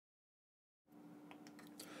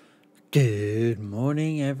Good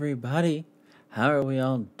morning, everybody. How are we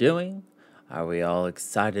all doing? Are we all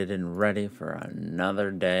excited and ready for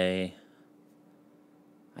another day,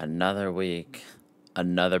 another week,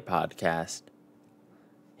 another podcast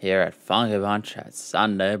here at Sunday Brunch at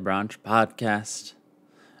Sunday Brunch Podcast?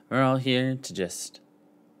 We're all here to just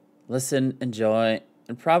listen, enjoy,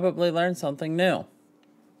 and probably learn something new.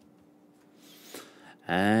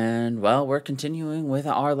 And, well, we're continuing with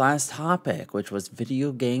our last topic, which was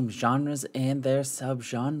video game genres and their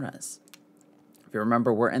subgenres. If you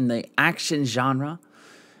remember, we're in the action genre,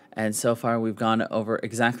 and so far we've gone over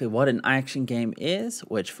exactly what an action game is,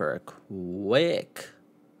 which for a quick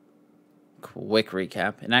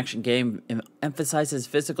recap, an action game emphasizes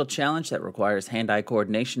physical challenge that requires hand-eye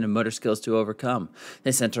coordination and motor skills to overcome.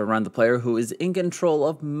 They center around the player who is in control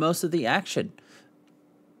of most of the action.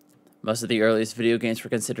 Most of the earliest video games were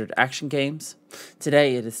considered action games.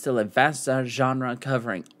 Today, it is still a vast genre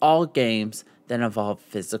covering all games that involve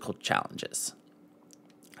physical challenges.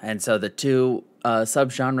 And so the two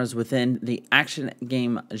subgenres within the action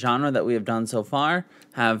game genre that we have done so far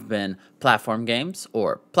have been platform games,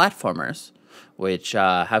 or platformers, which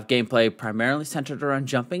have gameplay primarily centered around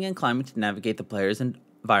jumping and climbing to navigate the player's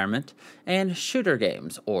environment, and shooter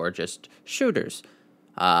games, or just shooters.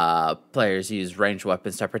 Players use ranged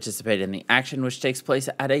weapons to participate in the action, which takes place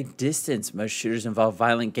at a distance. Most shooters involve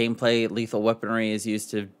violent gameplay. Lethal weaponry is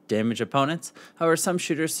used to damage opponents. However, some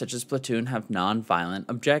shooters, such as Splatoon, have non-violent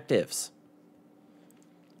objectives.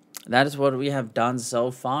 That is what we have done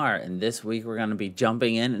so far, and this week we're going to be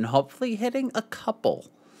jumping in and hopefully hitting a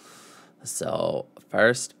couple. So,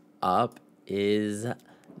 first up is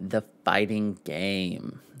the fighting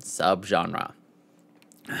game subgenre.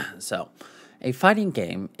 So, a fighting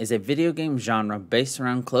game is a video game genre based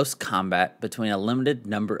around close combat between a limited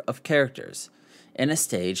number of characters. In a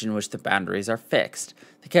stage in which the boundaries are fixed,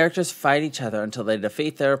 the characters fight each other until they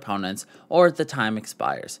defeat their opponents or the time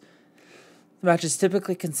expires. The matches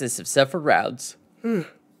typically consist of several rounds in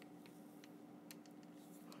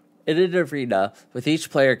an arena, with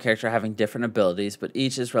each player character having different abilities, but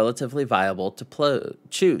each is relatively viable to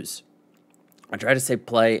choose. I tried to say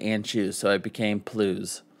play and choose, so it became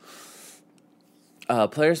plews.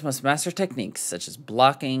 Players must master techniques such as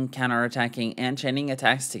blocking, counterattacking, and chaining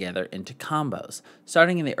attacks together into combos.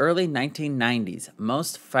 Starting in the early 1990s,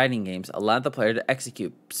 most fighting games allowed the player to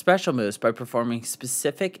execute special moves by performing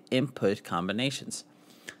specific input combinations.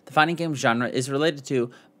 The fighting game genre is related to,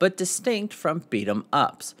 but distinct from,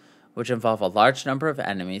 beat-em-ups, which involve a large number of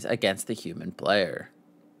enemies against the human player.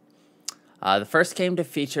 The first game to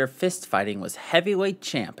feature fist fighting was Heavyweight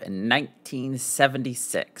Champ in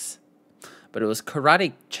 1976. But it was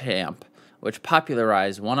Karate Champ, which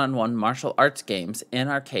popularized one-on-one martial arts games in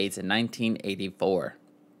arcades in 1984.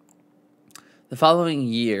 The following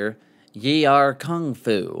year, Yi Ar Kung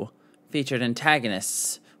Fu featured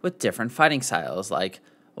antagonists with different fighting styles, like,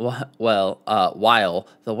 while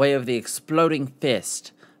The Way of the Exploding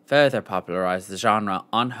Fist further popularized the genre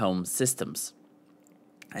on home systems.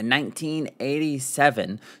 In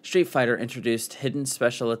 1987, Street Fighter introduced hidden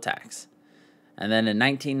special attacks. And then in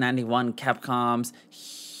 1991, Capcom's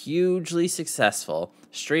hugely successful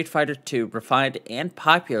Street Fighter II refined and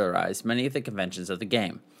popularized many of the conventions of the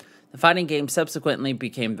game. The fighting game subsequently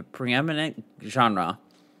became the preeminent genre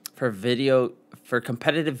for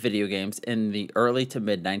competitive video games in the early to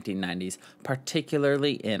mid 1990s,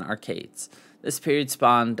 particularly in arcades. This period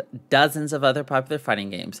spawned dozens of other popular fighting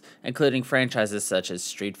games, including franchises such as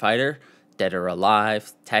Street Fighter, Dead or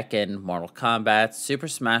Alive, Tekken, Mortal Kombat, Super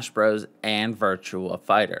Smash Bros., and Virtua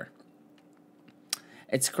Fighter.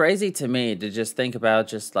 It's crazy to me to just think about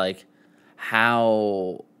just like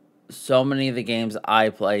how so many of the games I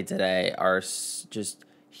play today are just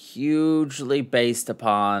hugely based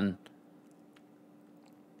upon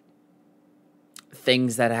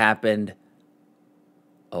things that happened,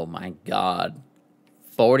 oh my god,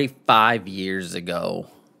 45 years ago.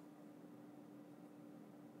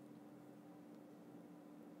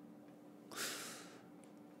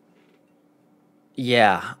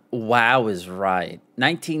 Yeah, WoW is right.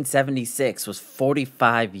 1976 was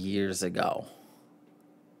 45 years ago.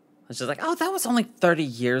 It's just like, oh, that was only 30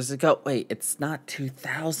 years ago. Wait, it's not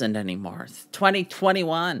 2000 anymore. It's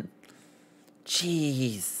 2021.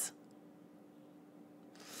 Jeez.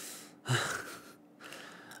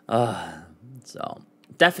 So,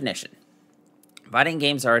 definition. Fighting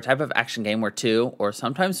games are a type of action game where two, or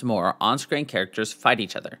sometimes more, on-screen characters fight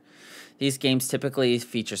each other. These games typically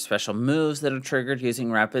feature special moves that are triggered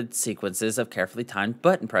using rapid sequences of carefully timed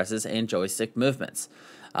button presses and joystick movements.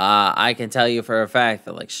 I can tell you for a fact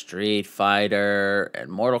that like Street Fighter and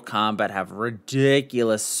Mortal Kombat have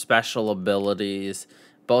ridiculous special abilities,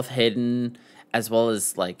 both hidden as well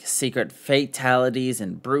as like secret fatalities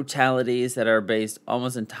and brutalities that are based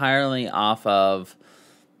almost entirely off of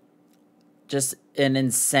just an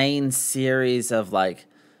insane series of like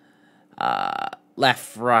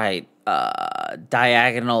left, right,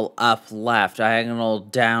 diagonal up, left, diagonal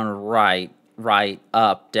down, right, right,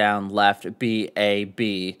 up, down, left, B, A,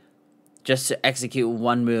 B, just to execute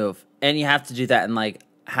one move. And you have to do that in like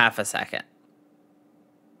half a second.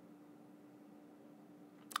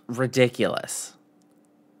 Ridiculous.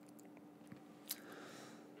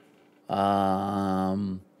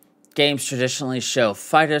 Games traditionally show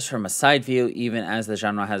fighters from a side view, even as the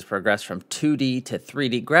genre has progressed from 2D to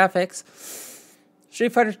 3D graphics.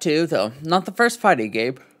 Street Fighter 2, though, not the first fighting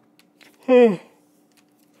game,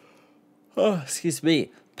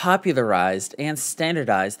 popularized and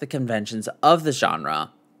standardized the conventions of the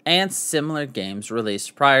genre, and similar games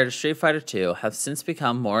released prior to Street Fighter 2 have since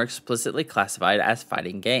become more explicitly classified as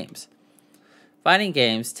fighting games. Fighting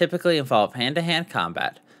games typically involve hand-to-hand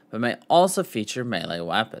combat, but may also feature melee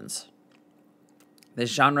weapons. This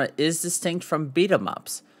genre is distinct from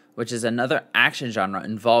beat-em-ups, which is another action genre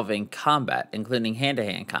involving combat, including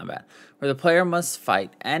hand-to-hand combat, where the player must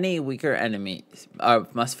fight many weaker enemies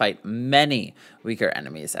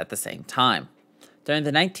at the same time. During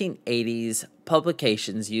the 1980s,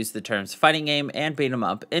 publications used the terms fighting game and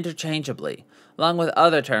beat-em-up interchangeably, along with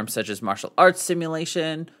other terms such as martial arts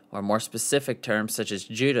simulation, or more specific terms such as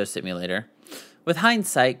judo simulator. With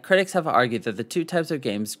hindsight, critics have argued that the two types of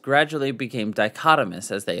games gradually became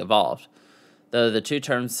dichotomous as they evolved, though the two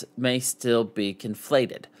terms may still be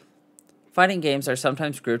conflated. Fighting games are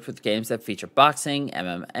sometimes grouped with games that feature boxing,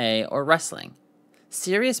 MMA, or wrestling.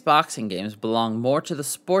 Serious boxing games belong more to the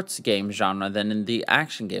sports game genre than in the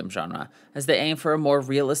action game genre, as they aim for a more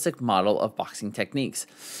realistic model of boxing techniques,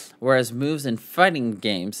 whereas moves in fighting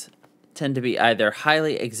games tend to be either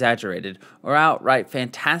highly exaggerated or outright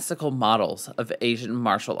fantastical models of Asian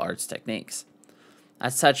martial arts techniques.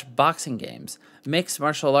 As such, boxing games, mixed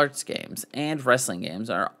martial arts games, and wrestling games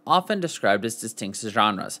are often described as distinct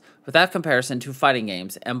genres, without comparison to fighting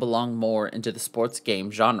games, and belong more into the sports game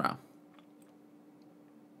genre.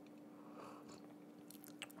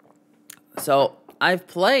 So, I've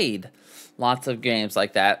played lots of games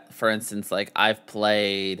like that. For instance, like I've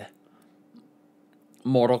played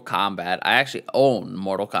Mortal Kombat. I actually own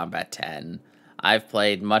Mortal Kombat 10. I've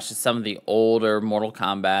played some of the older Mortal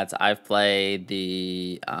Kombats. I've played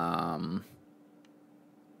the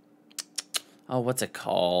what's it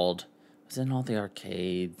called? It was in all the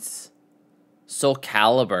arcades. Soul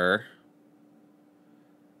Calibur.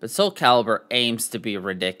 But Soul Calibur aims to be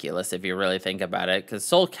ridiculous if you really think about it, because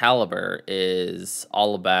Soul Calibur is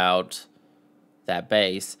all about that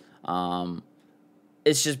base.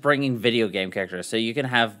 It's just bringing video game characters. So you can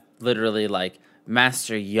have literally like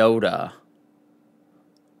Master Yoda,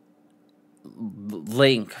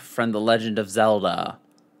 Link from The Legend of Zelda.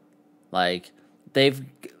 Like they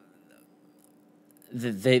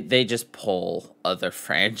just pull other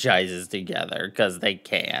franchises together because they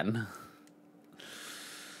can.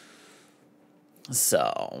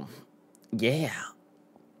 So, yeah.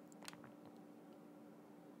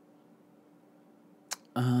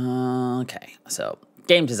 Okay, so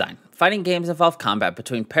game design. Fighting games involve combat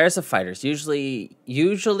between pairs of fighters, usually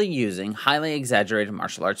using highly exaggerated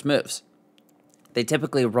martial arts moves. They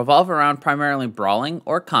typically revolve around primarily brawling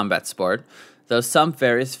or combat sport, though some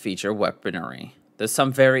variations feature weaponry.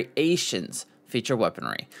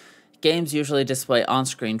 Games usually display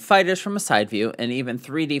on-screen fighters from a side view, and even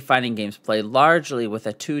 3D fighting games play largely with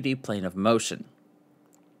a 2D plane of motion.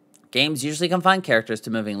 Games usually confine characters to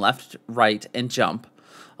moving left, right, and jump,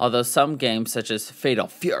 although some games, such as Fatal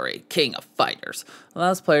Fury, King of Fighters,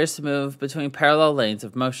 allows players to move between parallel lanes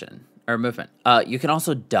of movement. You can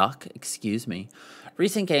also duck,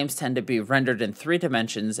 Recent games tend to be rendered in 3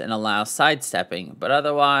 dimensions and allow sidestepping, but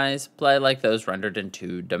otherwise play like those rendered in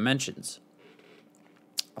 2 dimensions.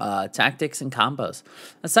 Tactics and combos.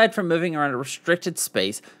 Aside from moving around a restricted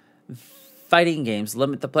space, fighting games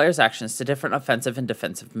limit the player's actions to different offensive and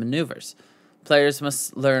defensive maneuvers. Players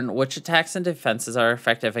must learn which attacks and defenses are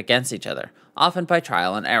effective against each other, often by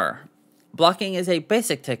trial and error. Blocking is a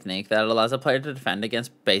basic technique that allows a player to defend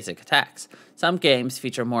against basic attacks. Some games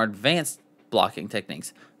feature more advanced blocking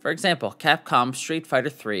techniques. For example, Capcom's Street Fighter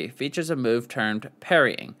 3 features a move termed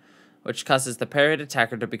parrying, which causes the parried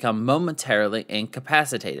attacker to become momentarily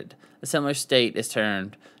incapacitated. A similar state is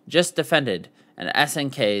termed just defended, and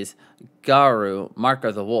SNK's Garu Mark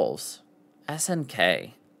of the Wolves.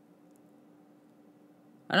 SNK.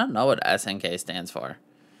 I don't know what SNK stands for.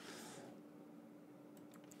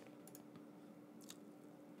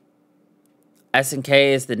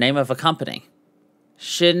 SNK is the name of a company.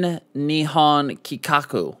 Shin Nihon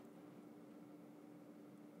Kikaku.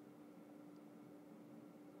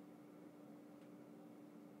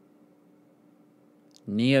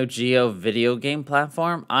 Neo Geo video game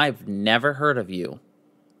platform? I've never heard of you.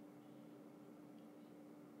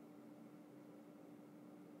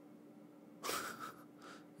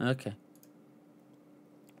 Okay.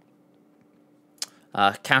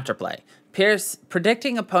 Counterplay.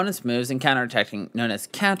 Predicting opponents' moves and counterattacking, known as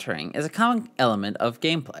countering, is a common element of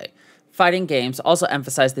gameplay. Fighting games also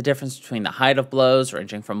emphasize the difference between the height of blows,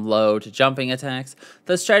 ranging from low to jumping attacks.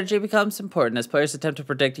 The strategy becomes important as players attempt to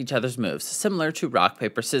predict each other's moves, similar to rock,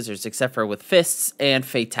 paper, scissors, except for with fists and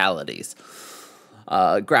fatalities.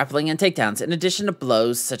 Grappling and takedowns. In addition to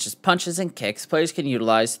blows such as punches and kicks, players can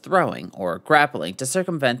utilize throwing or grappling to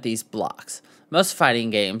circumvent these blocks. Most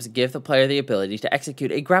fighting games give the player the ability to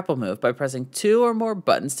execute a grapple move by pressing 2 or more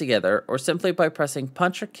buttons together, or simply by pressing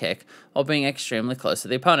punch or kick while being extremely close to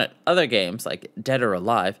the opponent. Other games, like Dead or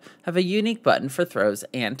Alive, have a unique button for throws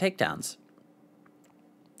and takedowns.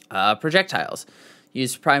 Projectiles.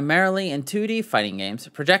 Used primarily in 2D fighting games,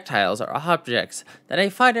 projectiles are objects that a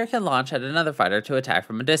fighter can launch at another fighter to attack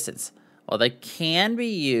from a distance. While they can be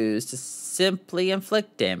used to simply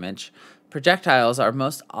inflict damage, projectiles are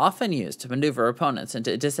most often used to maneuver opponents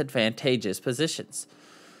into disadvantageous positions.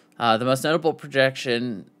 The most notable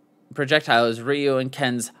projectile is Ryu and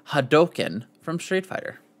Ken's Hadouken from Street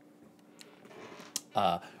Fighter.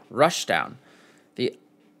 Rushdown. The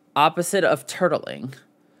opposite of turtling.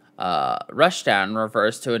 Rushdown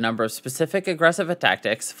refers to a number of specific aggressive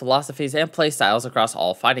tactics, philosophies, and playstyles across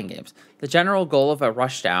all fighting games. The general goal of a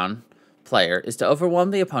rushdown player is to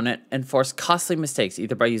overwhelm the opponent and force costly mistakes,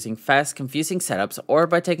 either by using fast, confusing setups or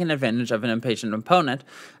by taking advantage of an impatient opponent,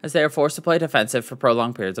 as they are forced to play defensive for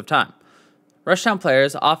prolonged periods of time. Rushdown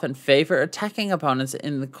players often favor attacking opponents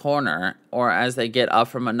in the corner or as they get up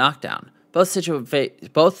from a knockdown. Both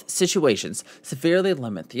situations severely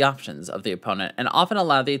limit the options of the opponent and often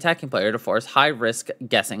allow the attacking player to force high-risk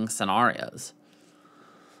guessing scenarios.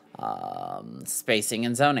 Spacing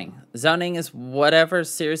and zoning. Zoning is whatever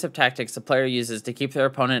series of tactics the player uses to keep their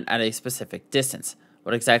opponent at a specific distance.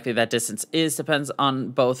 What exactly that distance is depends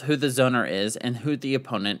on both who the zoner is and who the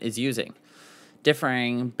opponent is using,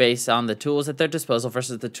 differing based on the tools at their disposal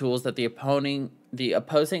versus the tools that the opposing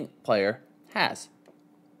player has.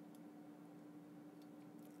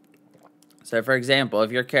 So, for example,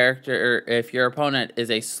 if your opponent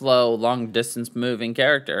is a slow, long-distance moving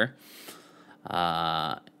character,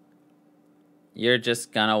 you're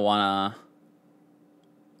just gonna wanna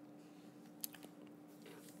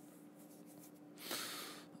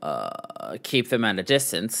keep them at a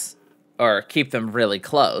distance or keep them really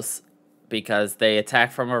close because they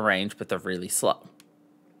attack from a range, but they're really slow.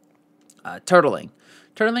 Turtling.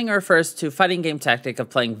 Turtling refers to fighting game tactic of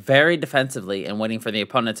playing very defensively and waiting for the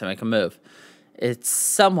opponent to make a move. It's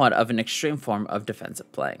somewhat of an extreme form of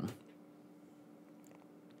defensive playing.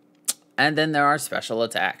 And then there are special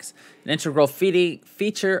attacks. An integral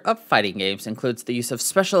feature of fighting games includes the use of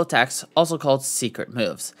special attacks, also called secret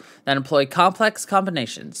moves, that employ complex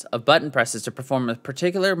combinations of button presses to perform a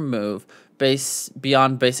particular move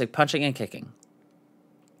beyond basic punching and kicking.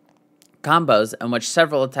 Combos, in which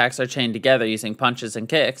several attacks are chained together using punches and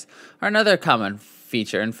kicks, are another common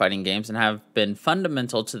feature in fighting games and have been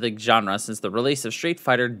fundamental to the genre since the release of Street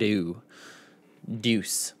Fighter Deuce.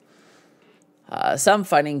 Some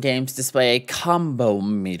fighting games display a combo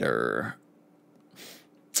meter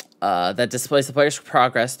that displays the player's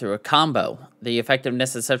progress through a combo. The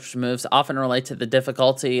effectiveness of such moves often relate to the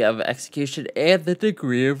difficulty of execution and the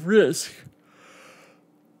degree of risk.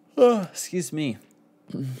 Excuse me.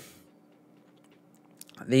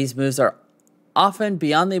 These moves are often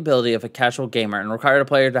beyond the ability of a casual gamer and require a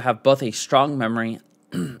player to have both a strong memory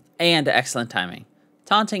and excellent timing.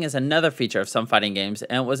 Taunting is another feature of some fighting games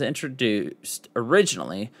and was introduced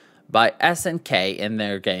originally by SNK in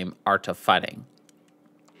their game Art of Fighting.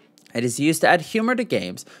 It is used to add humor to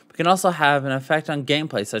games, but can also have an effect on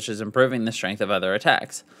gameplay, such as improving the strength of other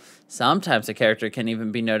attacks. Sometimes a character can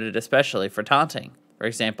even be noted especially for taunting. For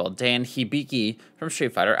example, Dan Hibiki from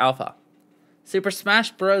Street Fighter Alpha. Super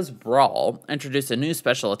Smash Bros. Brawl introduced a new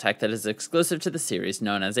special attack that is exclusive to the series,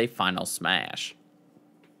 known as a Final Smash.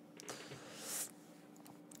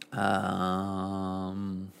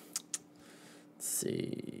 Let's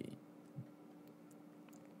see.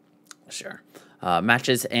 Sure.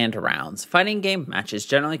 Matches and rounds. Fighting game matches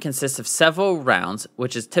generally consist of several rounds,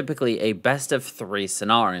 which is typically a best of 3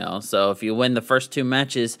 scenario. So if you win the first 2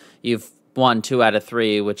 matches, you've won 2 out of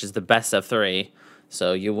 3, which is the best of 3.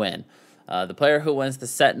 So you win. The player who wins the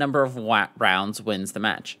set number of rounds wins the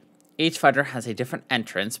match. Each fighter has a different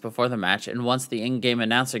entrance before the match, and once the in-game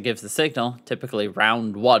announcer gives the signal, typically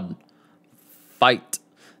round 1, fight,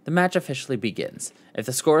 the match officially begins. If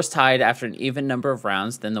the score is tied after an even number of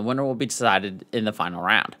rounds, then the winner will be decided in the final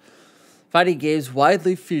round. Fighting games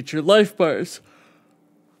widely feature life bars,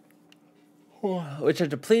 which are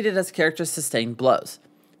depleted as characters sustain blows.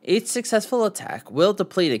 Each successful attack will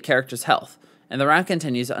deplete a character's health, and the round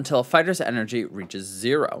continues until a fighter's energy reaches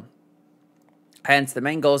 0. Hence, the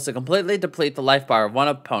main goal is to completely deplete the life bar of one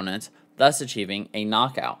opponent, thus achieving a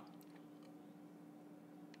knockout.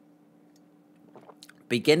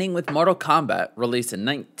 Beginning with Mortal Kombat, released in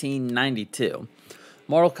 1992,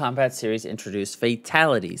 Mortal Kombat series introduced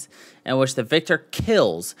fatalities, in which the victor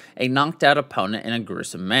kills a knocked-out opponent in a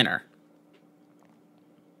gruesome manner.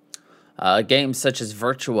 Games such as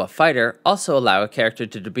Virtua Fighter also allow a character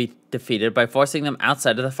to be defeated by forcing them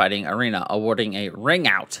outside of the fighting arena, awarding a ring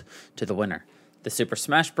out to the winner. The Super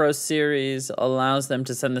Smash Bros. Series allows them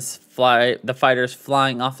to send the fighters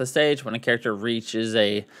flying off the stage when a character reaches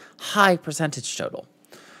a high percentage total.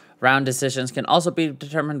 Round decisions can also be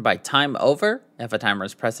determined by time over, if a timer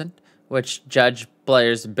is present, which judge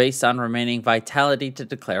players based on remaining vitality to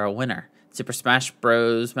declare a winner. Super Smash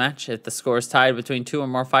Bros. Match, if the score is tied between 2 or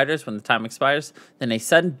more fighters when the time expires, then a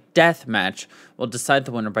sudden death match will decide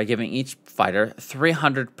the winner by giving each fighter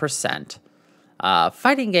 300%.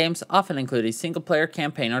 Fighting games often include a single-player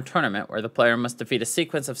campaign or tournament where the player must defeat a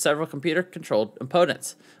sequence of several computer-controlled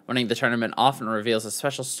opponents. Winning the tournament often reveals a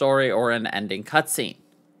special story or an ending cutscene.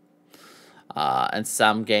 And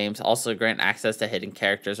some games also grant access to hidden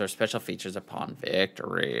characters or special features upon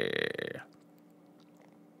victory.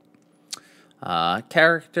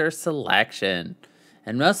 Character selection.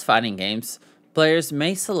 In most fighting games, players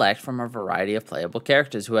may select from a variety of playable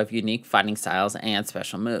characters who have unique fighting styles and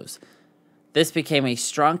special moves. This became a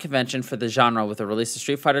strong convention for the genre with the release of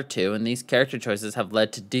Street Fighter II, and these character choices have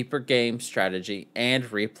led to deeper game strategy and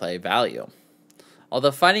replay value.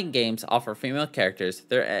 Although fighting games offer female characters,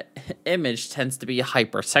 their image tends to be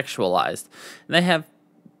hypersexualized, and they have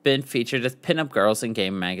been featured as pinup girls in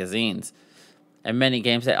game magazines. In many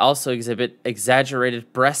games, they also exhibit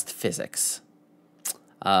exaggerated breast physics.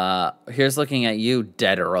 Here's looking at you,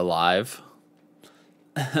 dead or alive.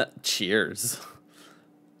 Cheers.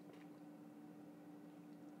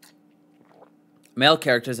 Male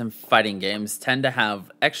characters in fighting games tend to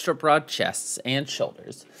have extra broad chests and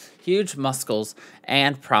shoulders, huge muscles,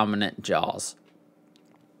 and prominent jaws.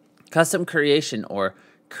 Custom creation, or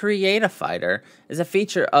create a fighter, is a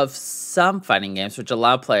feature of some fighting games which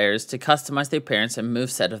allow players to customize the appearance and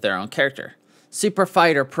moveset of their own character. Super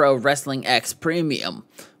Fighter Pro Wrestling X Premium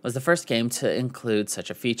was the first game to include such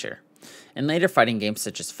a feature. In later fighting games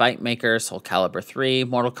such as Fight Maker, Soul Calibur 3,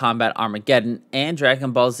 Mortal Kombat Armageddon, and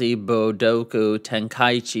Dragon Ball Z Budoku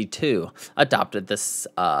Tenkaichi 2 adopted this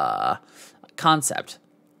concept.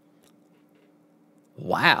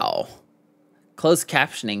 Wow. Closed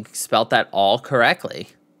captioning spelt that all correctly.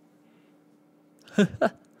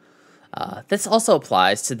 This also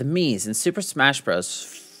applies to the Miis in Super Smash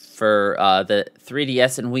Bros. For the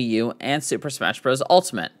 3DS and Wii U, and Super Smash Bros.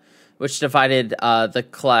 Ultimate, which divided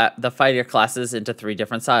the fighter classes into 3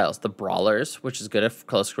 different styles. The Brawlers, which is good at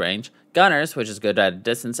close range, Gunners, which is good at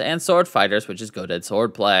distance, and Sword Fighters, which is good at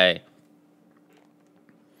sword play.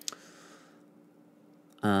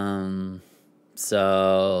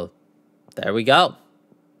 So, there we go.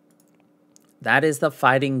 That is the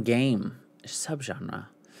fighting game subgenre.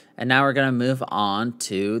 And now we're going to move on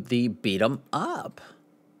to the beat 'em up.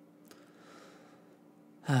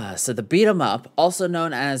 So the beat 'em up, also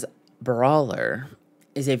known as brawler,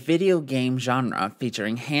 is a video game genre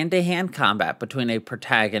featuring hand-to-hand combat between a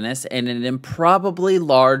protagonist and an improbably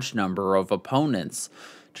large number of opponents.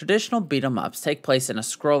 Traditional beat 'em ups take place in a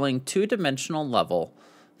scrolling 2-dimensional level,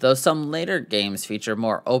 though some later games feature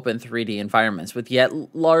more open 3D environments with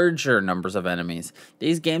yet larger numbers of enemies.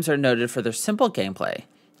 These games are noted for their simple gameplay,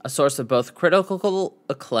 a source of both critical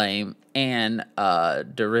acclaim and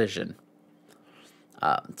derision.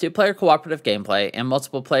 2-player cooperative gameplay and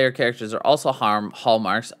multiple player characters are also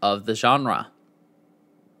hallmarks of the genre.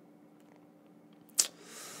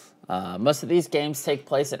 Most of these games take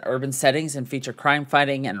place in urban settings and feature crime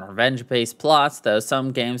fighting and revenge-based plots, though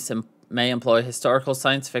some games may employ historical,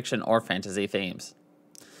 science fiction, or fantasy themes.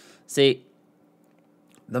 See,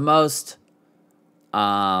 the most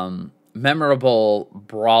memorable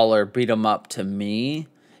brawler beat 'em up to me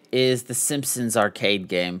is the Simpsons arcade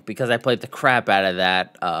game, because I played the crap out of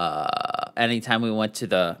that anytime we went to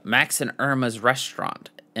the Max and Irma's restaurant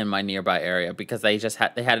in my nearby area, because they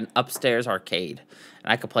had an upstairs arcade,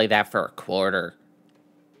 and I could play that for $0.25.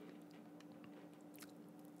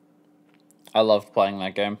 I loved playing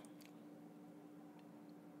that game.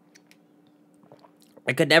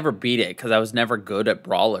 I could never beat it because I was never good at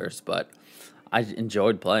brawlers, but I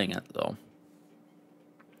enjoyed playing it though.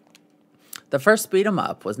 The first beat 'em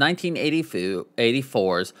up was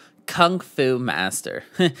 1984's Kung Fu Master.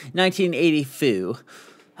 1980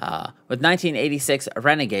 with 1986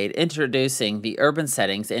 Renegade introducing the urban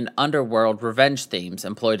settings and underworld revenge themes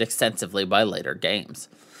employed extensively by later games.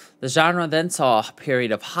 The genre then saw a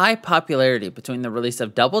period of high popularity between the release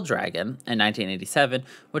of Double Dragon in 1987,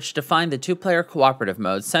 which defined the two-player cooperative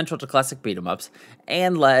mode central to classic beat-em-ups,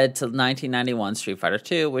 and led to 1991 Street Fighter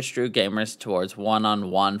II, which drew gamers towards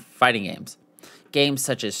one-on-one fighting games. Games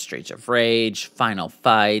such as Streets of Rage, Final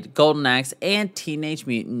Fight, Golden Axe, and Teenage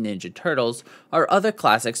Mutant Ninja Turtles are other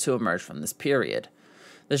classics to emerge from this period.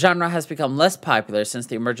 The genre has become less popular since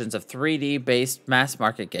the emergence of 3D-based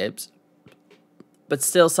mass-market games, but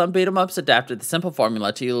still some beat-em-ups adapted the simple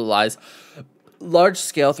formula to utilize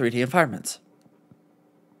large-scale 3D environments.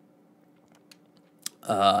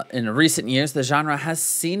 In recent years, the genre has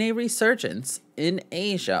seen a resurgence in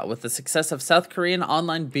Asia with the success of South Korean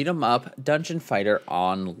online beat-em-up Dungeon Fighter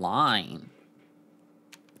Online.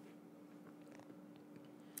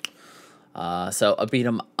 So a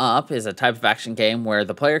beat-em-up is a type of action game where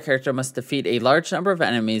the player character must defeat a large number of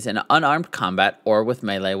enemies in unarmed combat or with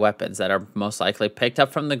melee weapons that are most likely picked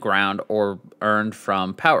up from the ground or earned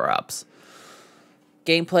from power-ups.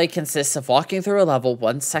 Gameplay consists of walking through a level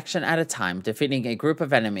one section at a time, defeating a group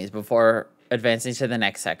of enemies before advancing to the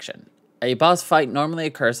next section. A boss fight normally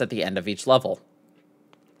occurs at the end of each level.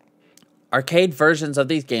 Arcade versions of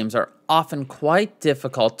these games are often quite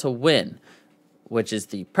difficult to win, which is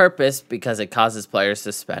the purpose because it causes players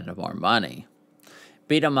to spend more money.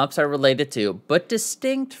 Beat-em-ups are related to, but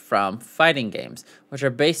distinct from, fighting games, which are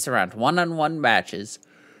based around one-on-one matches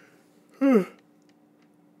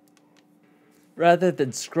rather than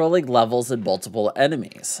scrolling levels and multiple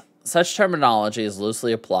enemies. Such terminology is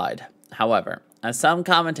loosely applied, however, as some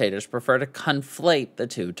commentators prefer to conflate the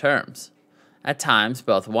two terms. At times,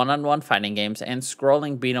 both one-on-one fighting games and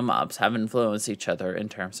scrolling beat-em-ups have influenced each other in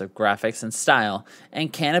terms of graphics and style,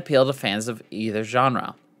 and can appeal to fans of either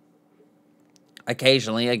genre.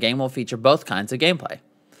 Occasionally, a game will feature both kinds of gameplay.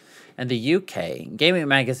 In the UK, gaming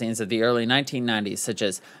magazines of the early 1990s, such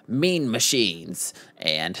as Mean Machines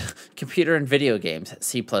and Computer and Video Games,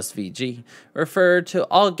 C+VG, referred to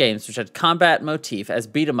all games which had combat motif as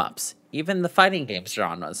beat-em-ups, even the fighting games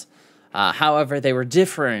genres. However, they were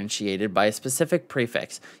differentiated by a specific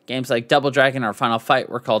prefix. Games like Double Dragon or Final Fight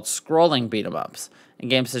were called scrolling beat-em-ups, and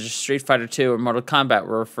games such as Street Fighter II or Mortal Kombat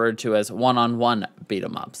were referred to as one-on-one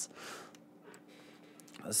beat-em-ups.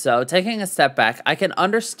 So, taking a step back, I can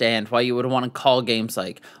understand why you would want to call games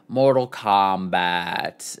like Mortal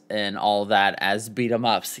Kombat and all that as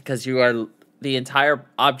beat-em-ups, because the entire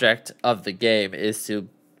object of the game is to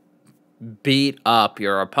beat up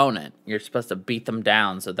your opponent. You're supposed to beat them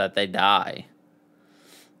down so that they die.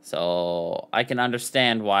 So, I can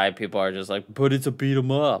understand why people are just like, but it's a beat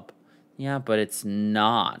 'em up. Yeah, but it's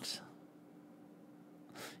not.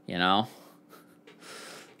 You know?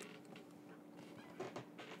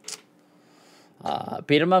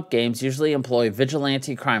 Beat-em-up games usually employ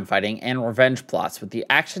vigilante crime fighting and revenge plots, with the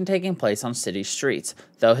action taking place on city streets,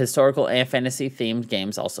 though historical and fantasy-themed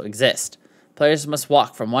games also exist. Players must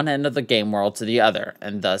walk from one end of the game world to the other,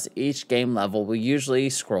 and thus each game level will usually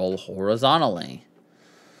scroll horizontally.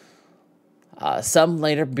 Some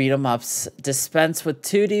later beat-em-ups dispense with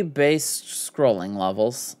 2D-based scrolling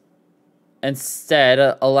levels,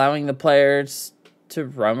 instead allowing the players to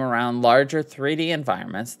roam around larger 3D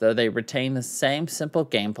environments, though they retain the same simple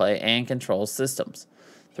gameplay and control systems.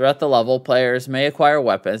 Throughout the level, players may acquire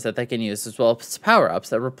weapons that they can use, as well as power-ups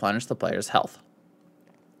that replenish the player's health.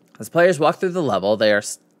 As players walk through the level, they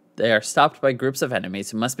are stopped by groups of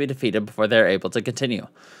enemies who must be defeated before they are able to continue.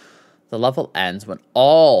 The level ends when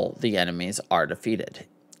all the enemies are defeated.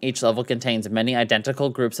 Each level contains many identical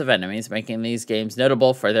groups of enemies, making these games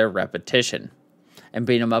notable for their repetition. In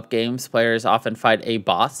beat-em-up games, players often fight a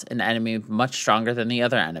boss, an enemy much stronger than the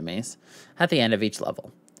other enemies, at the end of each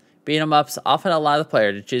level. Beat-em-ups often allow the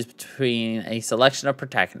player to choose between a selection of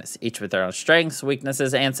protagonists, each with their own strengths,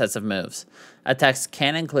 weaknesses, and sets of moves. Attacks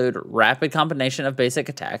can include rapid combination of basic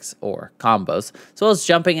attacks, or combos, as well as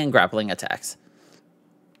jumping and grappling attacks.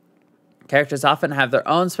 Characters often have their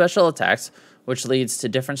own special attacks, which leads to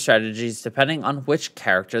different strategies depending on which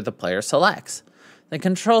character the player selects. The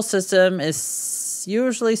control system is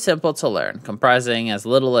usually simple to learn, comprising as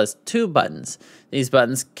little as 2 buttons. These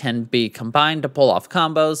buttons can be combined to pull off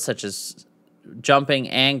combos such as jumping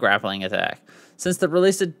and grappling attack. Since the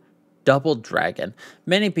release of Double Dragon,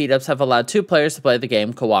 many beat-ups have allowed 2 players to play the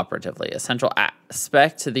game cooperatively, a central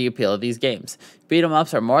aspect to the appeal of these games.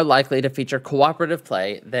 Beat-em-ups are more likely to feature cooperative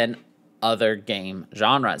play than other game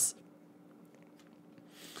genres.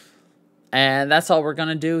 And that's all we're going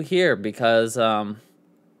to do here because, I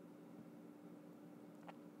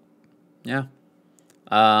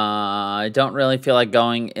don't really feel like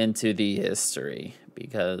going into the history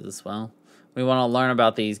because, well, we want to learn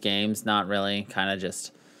about these games, not really kind of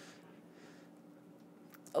just...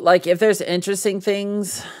 Like, if there's interesting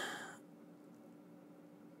things,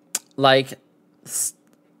 like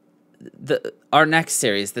our next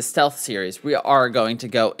series, the Stealth series, we are going to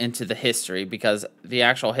go into the history because the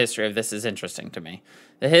actual history of this is interesting to me.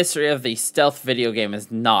 The history of the Stealth video game is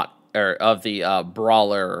not, or of the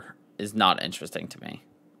Brawler is not interesting to me.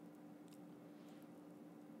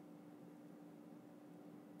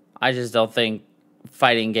 I just don't think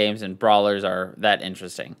fighting games and brawlers are that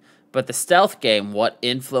interesting. But the Stealth game, what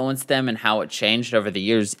influenced them and how it changed over the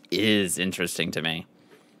years is interesting to me.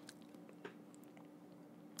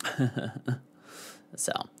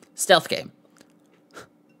 So, Stealth game.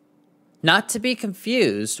 Not to be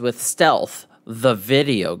confused with Stealth, the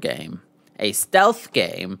video game. A stealth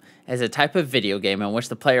game is a type of video game in which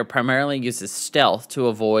the player primarily uses stealth to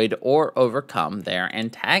avoid or overcome their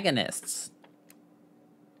antagonists.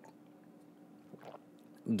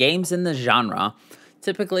 Games in the genre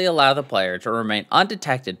typically allow the player to remain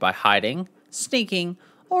undetected by hiding, sneaking,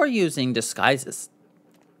 or using disguises.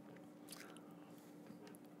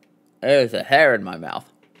 There's a hair in my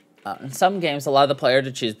mouth. Some games allow the player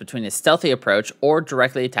to choose between a stealthy approach or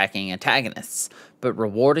directly attacking antagonists, but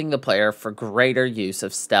rewarding the player for greater use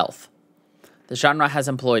of stealth. The genre has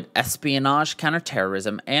employed espionage,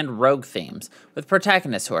 counterterrorism, and rogue themes, with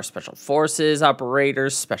protagonists who are special forces,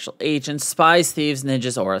 operators, special agents, spies, thieves,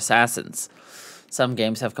 ninjas, or assassins. Some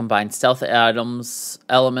games have combined stealth elements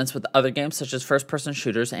with other games such as first-person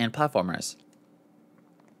shooters and platformers.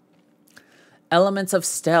 Elements of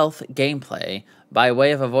stealth gameplay, by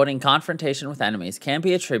way of avoiding confrontation with enemies, can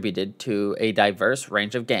be attributed to a diverse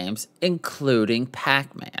range of games, including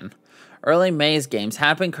Pac-Man. Early maze games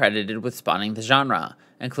have been credited with spawning the genre,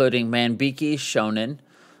 including Manbiki Shonen,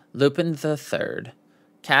 Lupin III,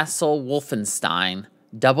 Castle Wolfenstein,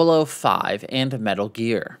 005, and Metal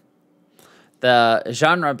Gear. The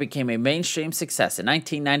genre became a mainstream success in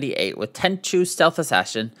 1998 with Tenchu Stealth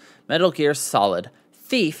Assassin, Metal Gear Solid,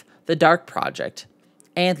 Thief, The Dark Project,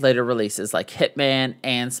 and later releases like Hitman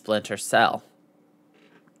and Splinter Cell.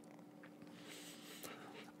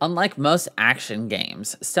 Unlike most action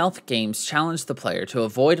games, stealth games challenge the player to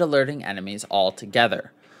avoid alerting enemies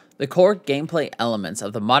altogether. The core gameplay elements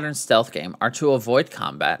of the modern stealth game are to avoid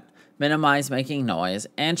combat, minimize making noise,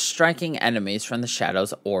 and striking enemies from the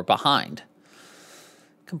shadows or behind.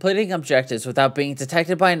 Completing objectives without being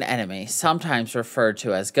detected by an enemy, sometimes referred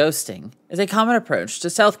to as ghosting, is a common approach to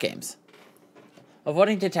stealth games.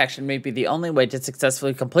 Avoiding detection may be the only way to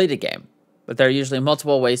successfully complete a game, but there are usually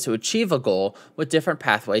multiple ways to achieve a goal with different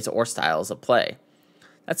pathways or styles of play.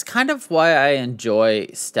 That's kind of why I enjoy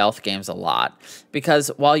stealth games a lot, because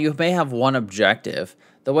while you may have one objective,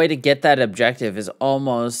 the way to get that objective is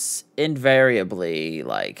almost invariably,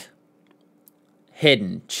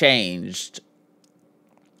 hidden, changed.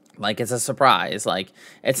 It's a surprise.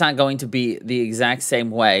 It's not going to be the exact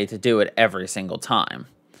same way to do it every single time.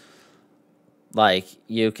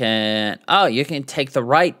 You can take the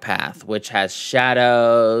right path, which has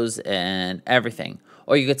shadows and everything.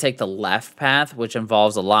 Or you could take the left path, which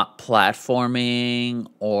involves a lot platforming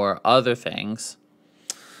or other things.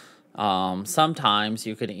 Sometimes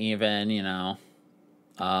you could even,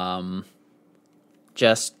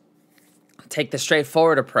 just take the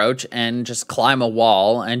straightforward approach and just climb a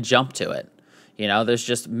wall and jump to it. There's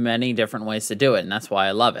just many different ways to do it, and that's why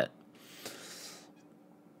I love it.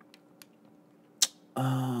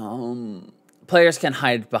 Players can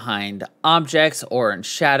hide behind objects or in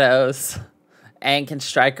shadows, and can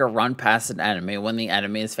strike or run past an enemy when the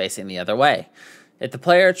enemy is facing the other way. If the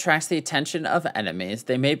player attracts the attention of enemies,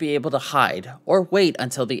 they may be able to hide or wait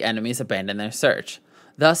until the enemies abandon their search.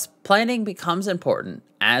 Thus, planning becomes important,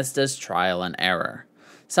 as does trial and error.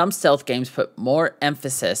 Some stealth games put more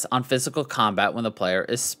emphasis on physical combat when the player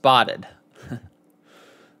is spotted.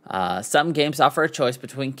 Some games offer a choice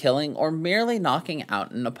between killing or merely knocking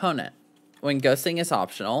out an opponent. When ghosting is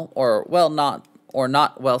optional, or or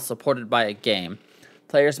not well supported by a game,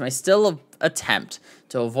 players may still attempt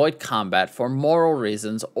to avoid combat for moral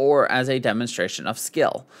reasons or as a demonstration of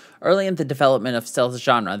skill. Early in the development of stealth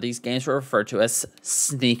genre, these games were referred to as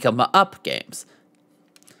sneak 'em up games.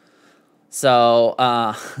 So,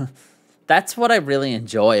 that's what I really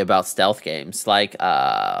enjoy about stealth games. Like,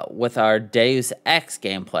 with our Deus Ex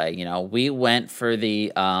gameplay, we went for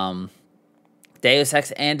the Deus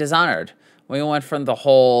Ex and Dishonored. We went from the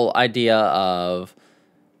whole idea of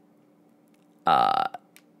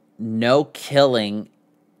no killing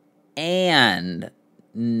and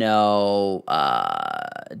no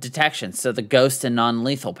detection. So the ghost and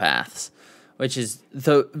non-lethal paths, which is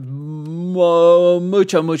the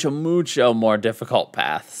mucho more difficult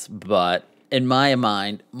paths, but in my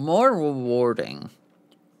mind, more rewarding.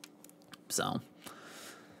 So,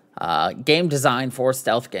 game design for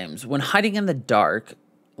stealth games. When hiding in the dark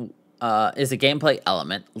is a gameplay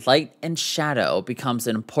element, light and shadow becomes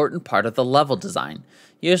an important part of the level design.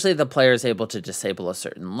 Usually the player is able to disable a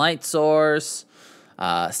certain light source.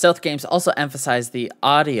 Stealth games also emphasize the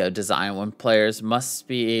audio design when players must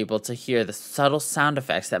be able to hear the subtle sound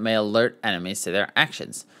effects that may alert enemies to their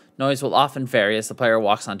actions. Noise will often vary as the player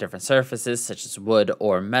walks on different surfaces, such as wood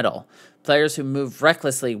or metal. Players who move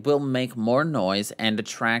recklessly will make more noise and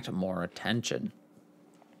attract more attention.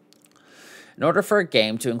 In order for a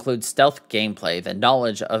game to include stealth gameplay, the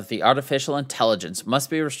knowledge of the artificial intelligence must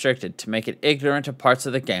be restricted to make it ignorant of parts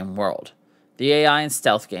of the game world. The AI in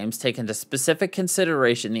stealth games take into specific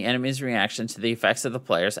consideration the enemy's reaction to the effects of the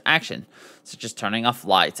player's action, such as turning off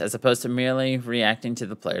lights, as opposed to merely reacting to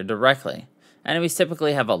the player directly. Enemies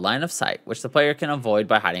typically have a line of sight, which the player can avoid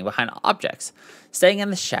by hiding behind objects, staying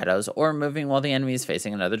in the shadows, or moving while the enemy is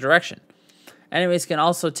facing another direction. Enemies can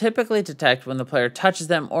also typically detect when the player touches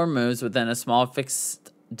them or moves within a small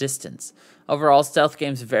fixed distance. Overall, stealth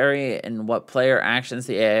games vary in what player actions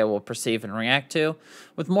the AI will perceive and react to,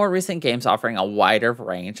 with more recent games offering a wider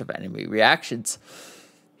range of enemy reactions.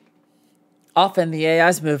 Often, the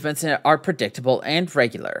AI's movements are predictable and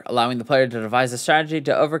regular, allowing the player to devise a strategy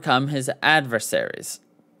to overcome his adversaries.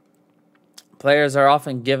 Players are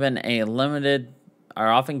often given limited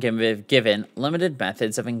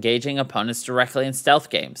methods of engaging opponents directly in stealth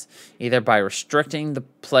games, either by restricting the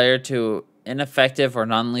player to ineffective or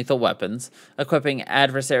non-lethal weapons, equipping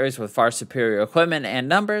adversaries with far superior equipment and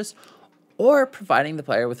numbers, or providing the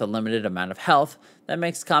player with a limited amount of health that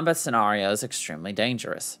makes combat scenarios extremely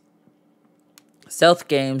dangerous. Stealth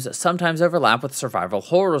games sometimes overlap with survival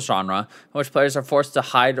horror genre, in which players are forced to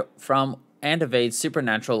hide from and evade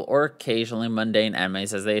supernatural or occasionally mundane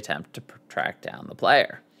enemies as they attempt to track down the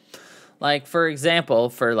player. Like, for example,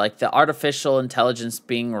 for like the artificial intelligence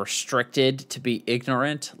being restricted to be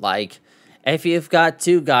ignorant, like if you've got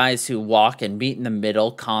two guys who walk and meet in the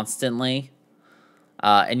middle constantly,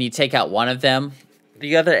 and you take out one of them,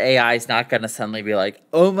 the other AI is not going to suddenly be like,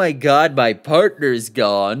 oh my god, my partner's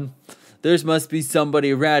gone. There must be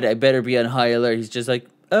somebody around. I better be on high alert. He's just like,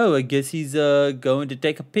 oh, I guess he's going to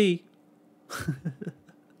take a pee.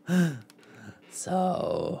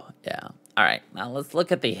 So, yeah. All right, now let's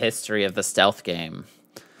look at the history of the stealth game.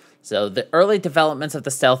 So, the early developments of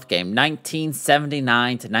the stealth game,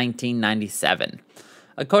 1979 to 1997.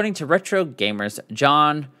 According to retro gamers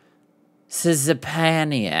John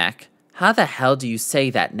Szepaniak, how the hell do you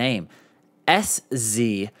say that name?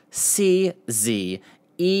 Szczepaniak.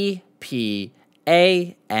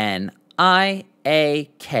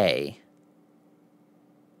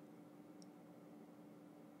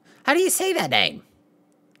 How do you say that name?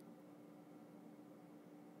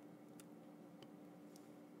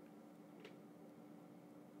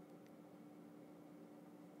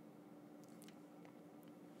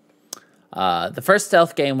 The first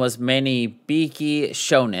stealth game was Manibiki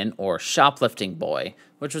Shonen, or Shoplifting Boy,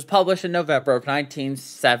 which was published in November of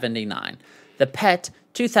 1979. The PET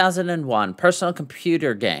 2001 personal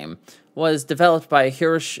computer game was developed by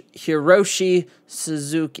Hiroshi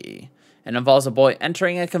Suzuki and involves a boy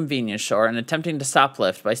entering a convenience store and attempting to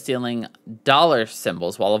shoplift by stealing dollar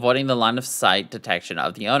symbols while avoiding the line of sight detection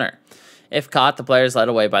of the owner. If caught, the player is led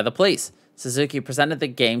away by the police. Suzuki presented the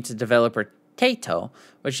game to developer Taito,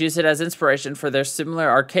 which used it as inspiration for their similar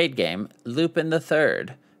arcade game, Lupin the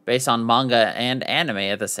Third, based on manga and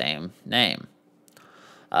anime of the same name.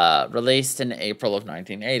 Released in April of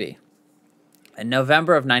 1980. In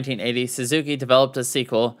November of 1980, Suzuki developed a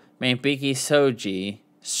sequel, Manbiki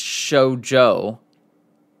Shoujo,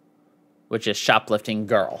 which is Shoplifting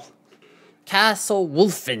Girl. Castle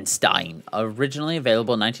Wolfenstein, originally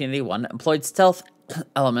available in 1981, employed stealth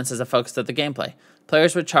elements as a focus of the gameplay.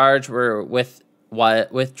 Players would charge with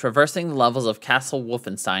with traversing the levels of Castle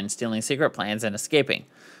Wolfenstein, stealing secret plans, and escaping.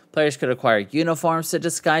 Players could acquire uniforms to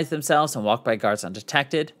disguise themselves and walk by guards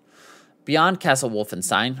undetected. Beyond Castle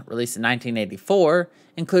Wolfenstein, released in 1984,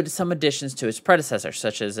 included some additions to its predecessor,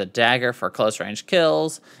 such as a dagger for close-range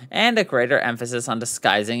kills and a greater emphasis on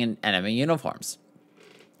disguising in enemy uniforms.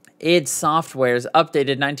 id Software's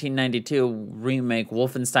updated 1992 remake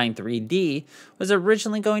Wolfenstein 3D was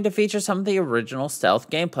originally going to feature some of the original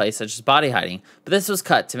stealth gameplay, such as body hiding, but this was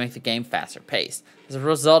cut to make the game faster paced. As a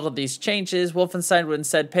result of these changes, Wolfenstein would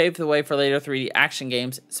instead pave the way for later 3D action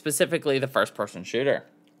games, specifically the first-person shooter.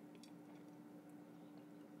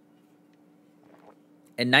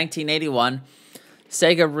 In 1981,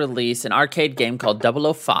 Sega released an arcade game called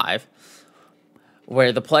 005,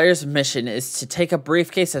 where the player's mission is to take a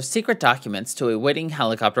briefcase of secret documents to a waiting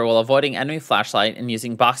helicopter while avoiding enemy flashlight and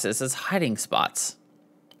using boxes as hiding spots.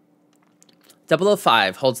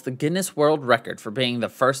 005 holds the Guinness World Record for being the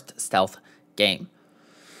first stealth game.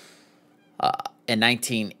 In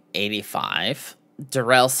 1985,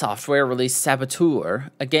 Durrell Software released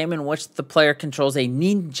Saboteur, a game in which the player controls a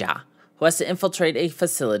ninja who has to infiltrate a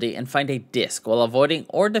facility and find a disc while avoiding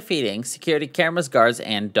or defeating security cameras, guards,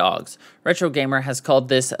 and dogs. Retro Gamer has called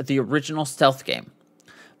this the original stealth game.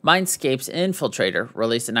 Mindscape's Infiltrator,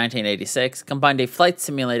 released in 1986, combined a flight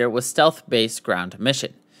simulator with stealth-based ground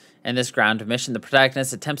mission. In this ground mission, the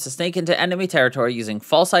protagonist attempts to sneak into enemy territory using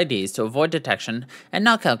false IDs to avoid detection and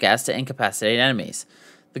knockout gas to incapacitate enemies.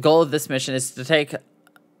 The goal of this mission is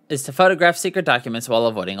to photograph secret documents while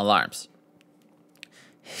avoiding alarms.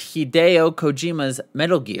 Hideo Kojima's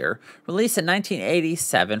Metal Gear, released in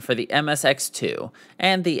 1987 for the MSX2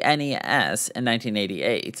 and the NES in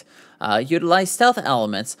 1988, utilized stealth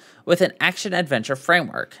elements with an action-adventure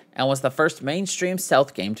framework and was the first mainstream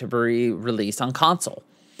stealth game to be released on console.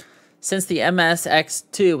 Since the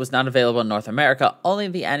MSX2 was not available in North America, only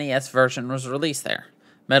the NES version was released there.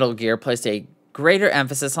 Metal Gear placed a greater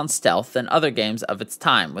emphasis on stealth than other games of its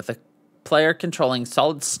time, with the player controlling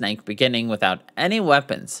Solid Snake beginning without any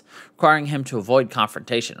weapons, requiring him to avoid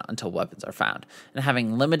confrontation until weapons are found, and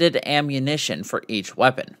having limited ammunition for each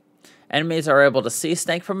weapon. Enemies are able to see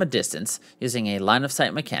Snake from a distance using a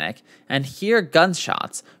line-of-sight mechanic and hear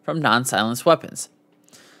gunshots from non-silenced weapons.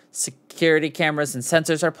 Security cameras and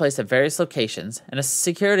sensors are placed at various locations, and a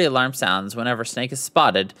security alarm sounds whenever Snake is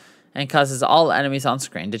spotted and causes all enemies on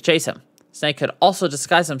screen to chase him. Snake could also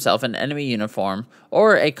disguise himself in an enemy uniform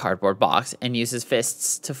or a cardboard box and use his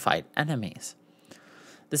fists to fight enemies.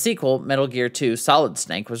 The sequel, Metal Gear 2 Solid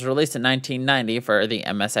Snake, was released in 1990 for the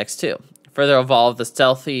MSX2. Further evolved the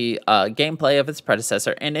stealthy gameplay of its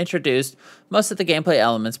predecessor and introduced most of the gameplay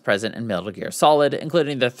elements present in Metal Gear Solid,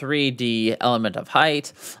 including the 3D element of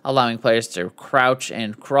height, allowing players to crouch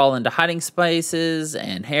and crawl into hiding spaces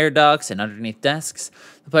and hair ducts and underneath desks.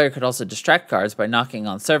 The player could also distract guards by knocking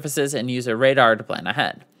on surfaces and use a radar to plan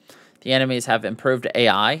ahead. The enemies have improved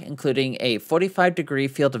AI, including a 45-degree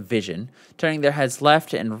field of vision, turning their heads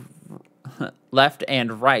left and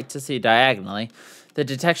right to see diagonally, the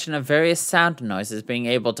detection of various sound noises, being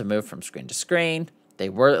able to move from screen to screen. They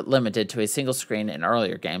were limited to a single screen in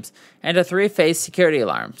earlier games, and a 3-phase security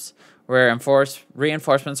alarms, where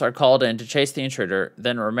reinforcements are called in to chase the intruder,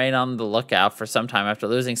 then remain on the lookout for some time after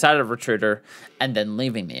losing sight of the intruder and then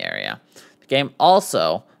leaving the area. The game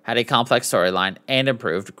also had a complex storyline and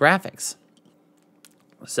improved graphics.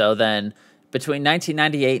 So then, between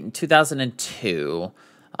 1998 and 2002,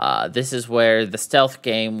 this is where the stealth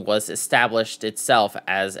game was established itself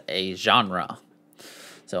as a genre.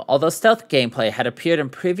 So, although stealth gameplay had appeared in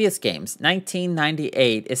previous games,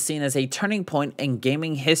 1998 is seen as a turning point in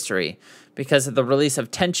gaming history because of the release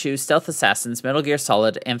of Tenchu, Stealth Assassins, Metal Gear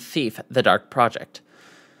Solid, and Thief: The Dark Project.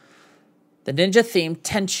 The ninja-themed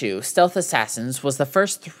Tenchu, Stealth Assassins was the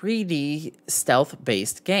first 3D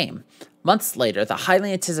stealth-based game. Months later, the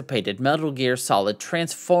highly anticipated Metal Gear Solid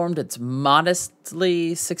transformed its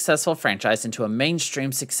modestly successful franchise into a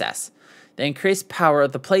mainstream success. The increased power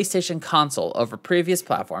of the PlayStation console over previous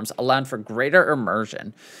platforms allowed for greater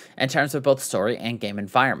immersion in terms of both story and game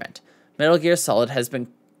environment. Metal Gear Solid has been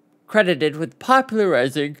credited with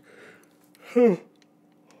popularizing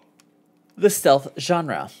the stealth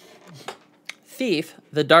genre. Thief: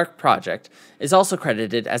 The Dark Project is also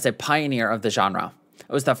credited as a pioneer of the genre.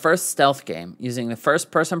 It was the first stealth game using the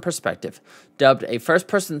first-person perspective, dubbed a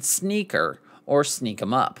first-person sneaker or sneak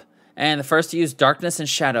 'em up, and the first to use darkness and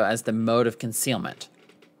shadow as the mode of concealment.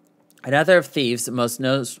 Another of Thief's most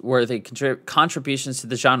noteworthy contributions to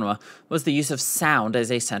the genre was the use of sound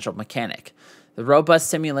as a central mechanic. The robust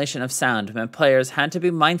simulation of sound meant players had to be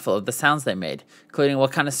mindful of the sounds they made, including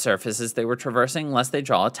what kind of surfaces they were traversing lest they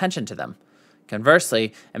draw attention to them.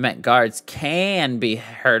 Conversely, it meant guards can be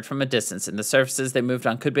heard from a distance, and the surfaces they moved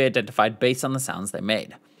on could be identified based on the sounds they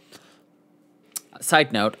made.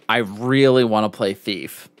 Side note, I really want to play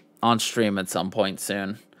Thief on stream at some point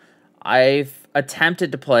soon. I've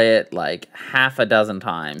attempted to play it like half a dozen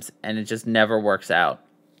times, and it just never works out.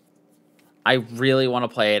 I really want to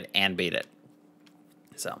play it and beat it.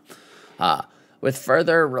 So, with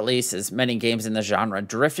further releases, many games in the genre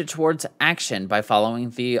drifted towards action by following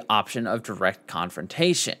the option of direct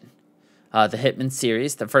confrontation. The Hitman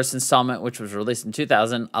series, the first installment, which was released in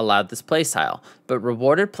 2000, allowed this playstyle, but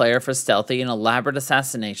rewarded player for stealthy and elaborate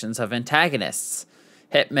assassinations of antagonists.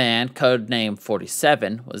 Hitman, codename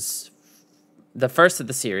 47, was the first of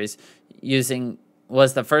the series,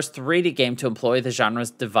 was the first 3D game to employ the genre's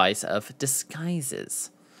device of disguises.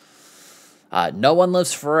 No One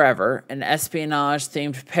Lives Forever, an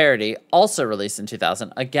espionage-themed parody, also released in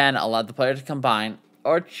 2000, again allowed the player to combine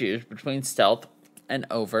or choose between stealth and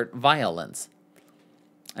overt violence.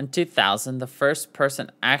 In 2000, the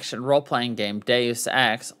first-person action role-playing game Deus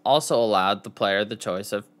Ex also allowed the player the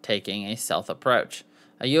choice of taking a stealth approach.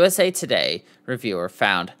 A USA Today reviewer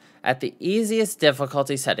found, at the easiest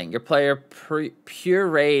difficulty setting, your player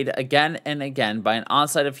pureed again and again by an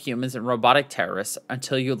onslaught of humans and robotic terrorists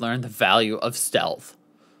until you learn the value of stealth.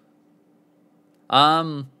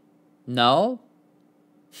 No?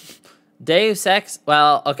 Deus Ex,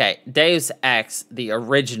 well, okay, Deus Ex, the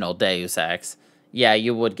original Deus Ex, yeah,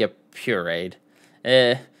 you would get pureed.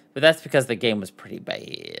 But that's because the game was pretty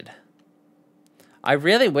bad. I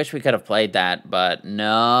really wish we could have played that, but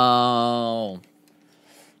no.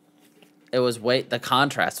 The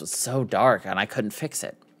contrast was so dark, and I couldn't fix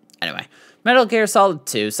it. Anyway, Metal Gear Solid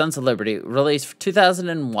 2, Sons of Liberty, released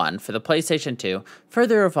 2001 for the PlayStation 2,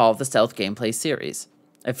 further evolved the stealth gameplay series.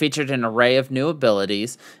 It featured an array of new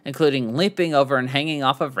abilities, including leaping over and hanging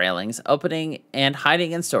off of railings, opening and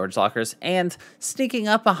hiding in storage lockers, and sneaking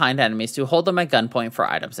up behind enemies to hold them at gunpoint for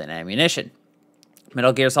items and ammunition.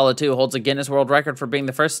 Metal Gear Solid 2 holds a Guinness World Record for being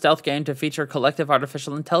the first stealth game to feature collective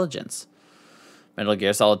artificial intelligence. Metal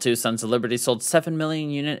Gear Solid 2 Sons of Liberty sold 7 million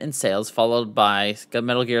units in sales, followed by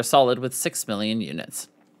Metal Gear Solid with 6 million units.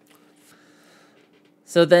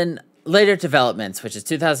 So then, later developments, which is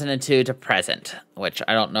 2002 to present, which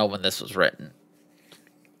I don't know when this was written.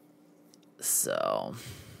 So,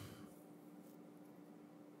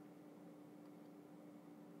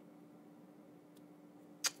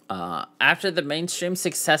 after the mainstream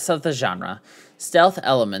success of the genre, stealth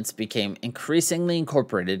elements became increasingly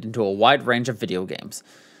incorporated into a wide range of video games,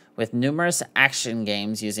 with numerous action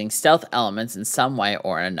games using stealth elements in some way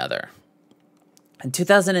or another. In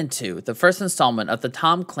 2002, the first installment of the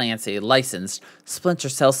Tom Clancy licensed Splinter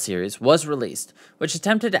Cell series was released, which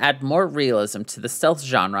attempted to add more realism to the stealth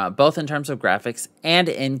genre, both in terms of graphics and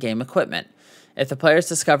in-game equipment. If the player is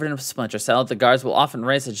discovered in Splinter Cell, the guards will often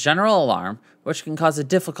raise a general alarm, which can cause a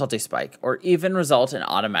difficulty spike, or even result in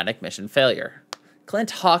automatic mission failure.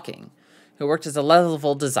 Clint Hawking, who worked as a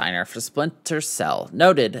level designer for Splinter Cell,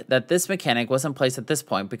 noted that this mechanic was in place at this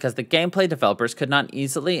point because the gameplay developers could not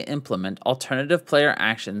easily implement alternative player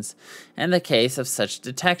actions in the case of such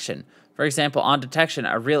detection. For example, on detection,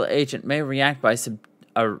 a real agent may react by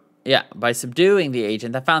subduing the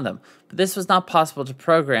agent that found them, but this was not possible to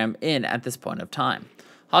program in at this point of time.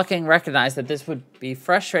 Hawking recognized that this would be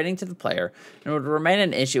frustrating to the player and would remain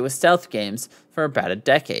an issue with stealth games for about a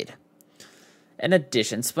decade. In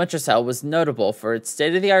addition, Splinter Cell was notable for its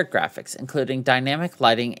state-of-the-art graphics, including dynamic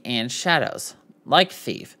lighting and shadows. Like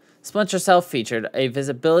Thief, Splinter Cell featured a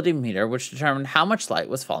visibility meter which determined how much light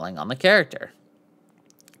was falling on the character.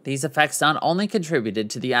 These effects not only contributed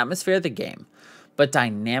to the atmosphere of the game, but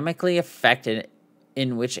dynamically affected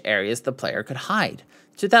in which areas the player could hide.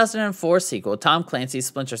 2004 sequel Tom Clancy's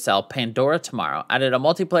Splinter Cell Pandora Tomorrow added a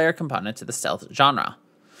multiplayer component to the stealth genre.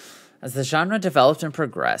 As the genre developed and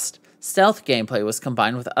progressed, stealth gameplay was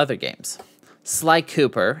combined with other games. Sly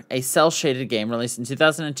Cooper, a cel-shaded game released in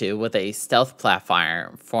 2002 with a stealth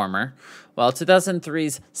platformer, while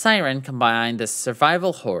 2003's Siren combined the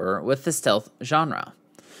survival horror with the stealth genre.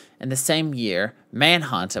 In the same year,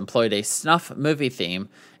 Manhunt employed a snuff movie theme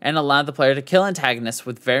and allowed the player to kill antagonists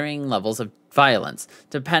with varying levels of violence,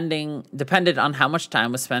 depended on how much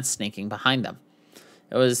time was spent sneaking behind them.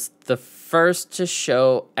 It was the first to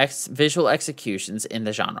show visual executions in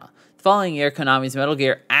the genre. The following year, Konami's Metal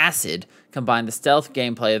Gear Acid combined the stealth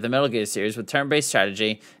gameplay of the Metal Gear series with turn-based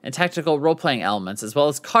strategy and tactical role-playing elements, as well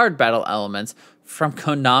as card battle elements from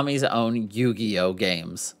Konami's own Yu-Gi-Oh!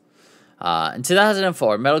 Games. In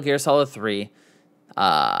 2004, Metal Gear Solid 3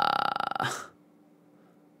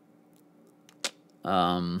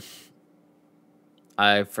 I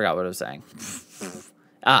I forgot what I was saying.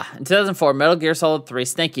 In 2004, Metal Gear Solid 3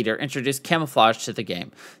 Snake Eater introduced camouflage to the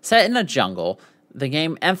game. Set in a jungle, the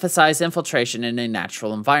game emphasized infiltration in a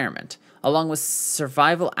natural environment, along with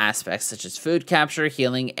survival aspects such as food capture,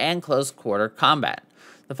 healing, and close-quarter combat.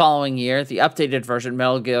 The following year, the updated version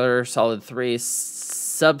Metal Gear Solid 3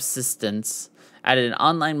 Subsistence added an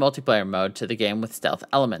online multiplayer mode to the game with stealth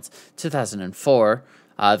elements. 2004,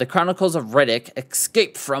 The Chronicles of Riddick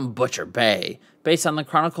Escape from Butcher Bay, based on the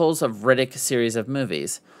Chronicles of Riddick series of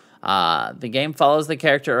movies. The game follows the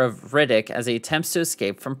character of Riddick as he attempts to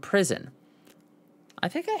escape from prison. I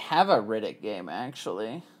think I have a Riddick game,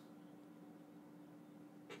 actually.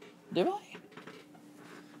 Do I?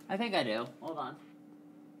 I think I do. Hold on.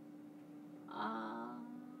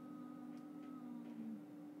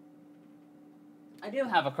 I do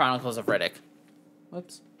have a Chronicles of Riddick.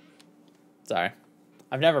 Whoops. Sorry.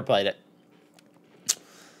 I've never played it.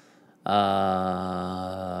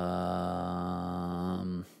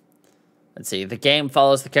 Let's see. The game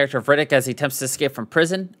follows the character of Riddick as he attempts to escape from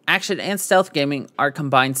prison. Action and stealth gaming are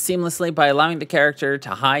combined seamlessly by allowing the character to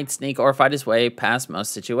hide, sneak, or fight his way past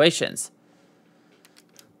most situations.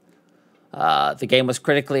 The game was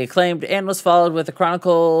critically acclaimed and was followed with the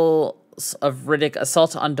Chronicles of Riddick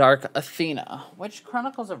Assault on Dark Athena. Which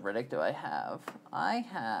Chronicles of Riddick do I have? I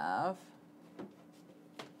have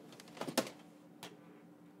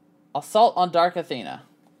Assault on Dark Athena.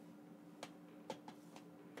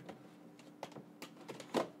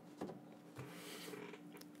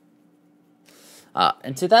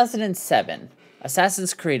 In 2007,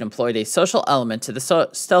 Assassin's Creed employed a social element to the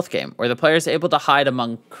stealth game, where the player is able to hide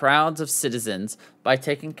among crowds of citizens by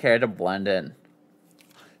taking care to blend in.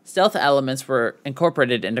 Stealth elements were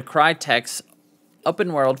incorporated into Crytek's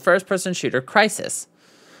open-world first-person shooter Crysis,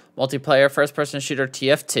 multiplayer first-person shooter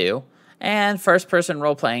TF2, and first-person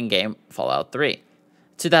role-playing game Fallout 3.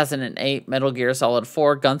 2008, Metal Gear Solid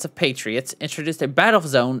 4 Guns of Patriots introduced a battle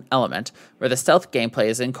zone element where the stealth gameplay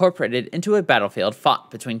is incorporated into a battlefield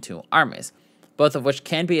fought between two armies, both of which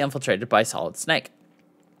can be infiltrated by Solid Snake.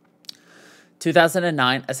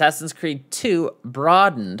 2009, Assassin's Creed 2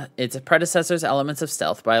 broadened its predecessor's elements of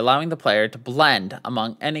stealth by allowing the player to blend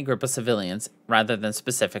among any group of civilians rather than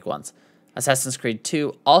specific ones. Assassin's Creed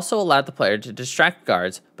 2 also allowed the player to distract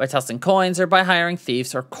guards by tossing coins or by hiring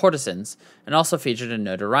thieves or courtesans, and also featured a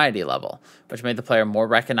notoriety level, which made the player more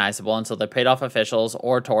recognizable until they paid off officials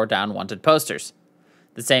or tore down wanted posters.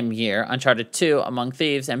 The same year, Uncharted 2 Among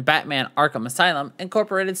Thieves and Batman Arkham Asylum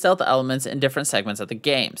incorporated stealth elements in different segments of the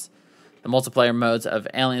games. The multiplayer modes of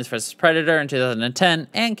Aliens vs. Predator in 2010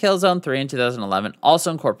 and Killzone 3 in 2011 also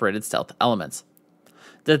incorporated stealth elements.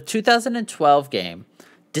 The 2012 game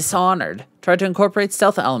Dishonored tried to incorporate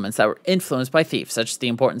stealth elements that were influenced by Thief, such as the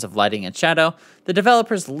importance of lighting and shadow. The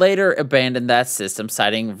developers later abandoned that system,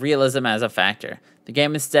 citing realism as a factor. The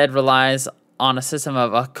game instead relies on a system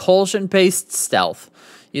of occlusion-based stealth,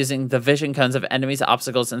 using the vision cones of enemies,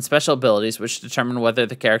 obstacles, and special abilities which determine whether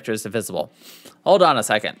the character is invisible. Hold on a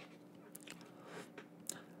second.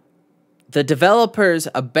 The developers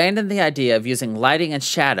abandoned the idea of using lighting and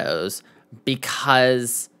shadows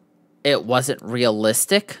because it wasn't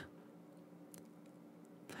realistic.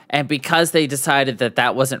 And because they decided that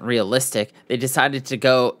that wasn't realistic, they decided to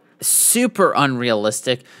go super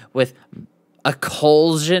unrealistic with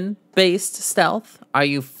occlusion-based stealth. Are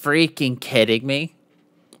you freaking kidding me?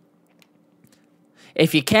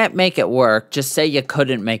 If you can't make it work, just say you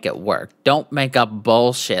couldn't make it work. Don't make up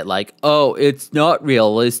bullshit like, oh, it's not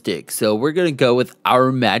realistic, so we're going to go with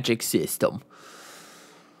our magic system.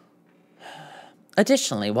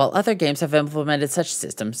 Additionally, while other games have implemented such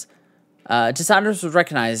systems, Dishonored was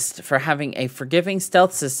recognized for having a forgiving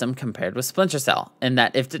stealth system compared with Splinter Cell, in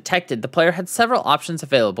that if detected, the player had several options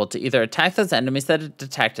available to either attack those enemies that had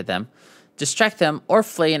detected them, distract them, or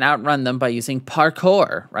flee and outrun them by using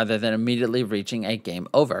parkour, rather than immediately reaching a game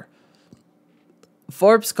over.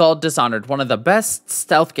 Forbes called Dishonored one of the best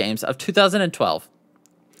stealth games of 2012,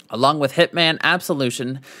 along with Hitman,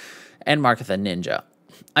 Absolution, and Mark of the Ninja.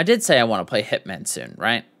 I did say I want to play Hitman soon,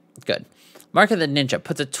 right? Good. Mark of the Ninja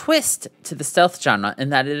puts a twist to the stealth genre in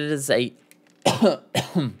that it is a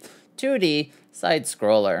 2D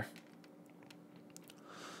side-scroller.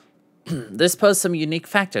 This posed some unique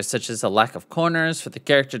factors, such as a lack of corners for the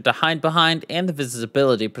character to hide behind and the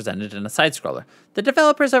visibility presented in a side-scroller. The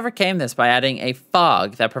developers overcame this by adding a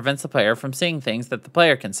fog that prevents the player from seeing things that the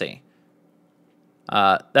player can see.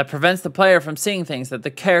 That prevents the player from seeing things that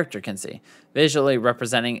the character can see, visually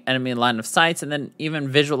representing enemy line of sights and then even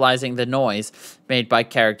visualizing the noise made by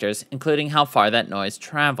characters, including how far that noise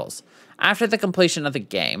travels. After the completion of the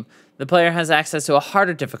game, The player has access to a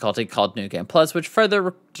harder difficulty called New Game Plus, which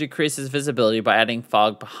further decreases visibility by adding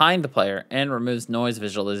fog behind the player and removes noise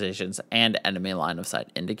visualizations and enemy line of sight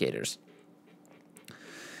indicators.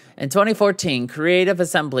 In 2014, Creative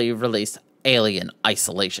Assembly released Alien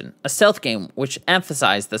Isolation, a stealth game which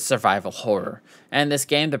emphasized the survival horror. And in this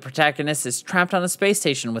game, the protagonist is trapped on a space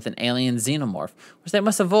station with an alien xenomorph, which they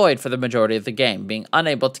must avoid for the majority of the game, being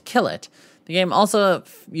unable to kill it. The game also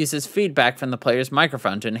uses feedback from the player's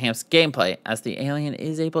microphone to enhance gameplay, as the alien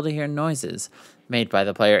is able to hear noises made by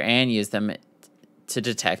the player and use them to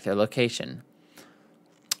detect their location.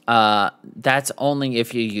 That's only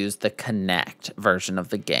if you use the Kinect version of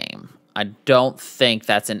the game. I don't think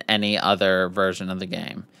that's in any other version of the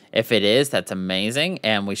game. If it is, that's amazing,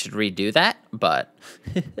 and we should redo that, but...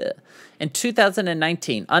 In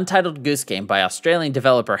 2019, Untitled Goose Game by Australian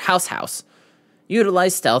developer House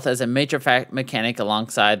utilized stealth as a major mechanic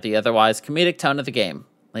alongside the otherwise comedic tone of the game,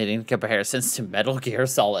 leading to comparisons to Metal Gear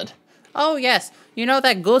Solid. Oh yes, you know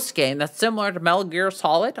that Goose Game that's similar to Metal Gear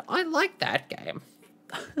Solid? I like that game.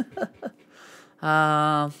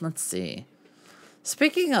 Let's see.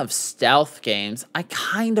 Speaking of stealth games, I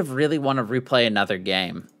kind of really want to replay another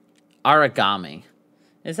game. Origami.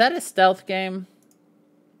 Is that a stealth game?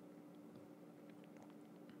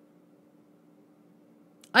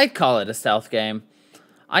 I'd call it a stealth game.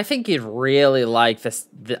 I think you'd really like the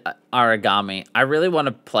Origami. I really want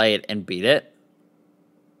to play it and beat it.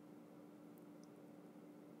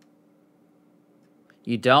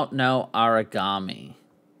 You don't know Origami.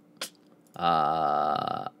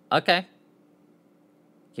 Okay.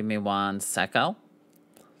 Give me one secco.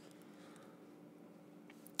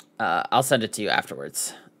 I'll send it to you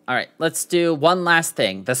afterwards. All right, let's do one last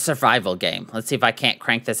thing, the survival game. Let's see if I can't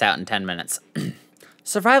crank this out in 10 minutes.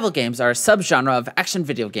 Survival games are a subgenre of action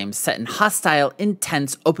video games set in hostile,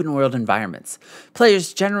 intense, open-world environments.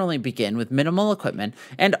 Players generally begin with minimal equipment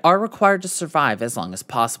and are required to survive as long as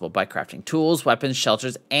possible by crafting tools, weapons,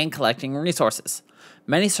 shelters, and collecting resources.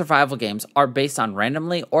 Many survival games are based on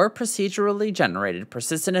randomly or procedurally generated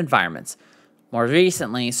persistent environments. More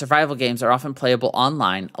recently, survival games are often playable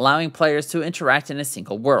online, allowing players to interact in a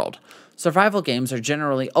single world. Survival games are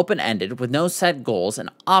generally open-ended with no set goals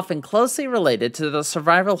and often closely related to the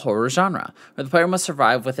survival horror genre, where the player must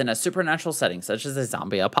survive within a supernatural setting such as a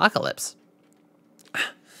zombie apocalypse.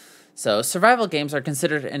 So, survival games are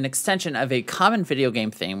considered an extension of a common video game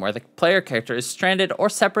theme where the player character is stranded or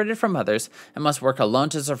separated from others and must work alone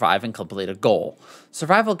to survive and complete a goal.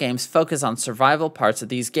 Survival games focus on survival parts of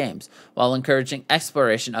these games, while encouraging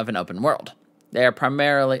exploration of an open world. They are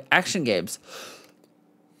primarily action games,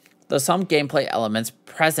 though some gameplay elements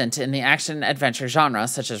present in the action-adventure genre,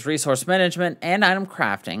 such as resource management and item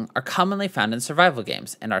crafting, are commonly found in survival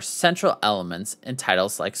games and are central elements in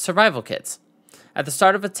titles like survival kits. At the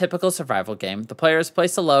start of a typical survival game, the player is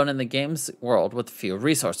placed alone in the game's world with few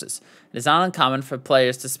resources. It is not uncommon for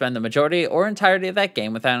players to spend the majority or entirety of that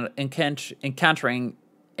game without encountering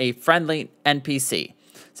a friendly NPC.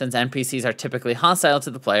 Since NPCs are typically hostile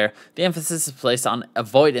to the player, the emphasis is placed on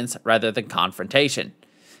avoidance rather than confrontation.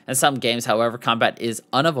 In some games, however, combat is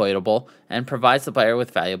unavoidable and provides the player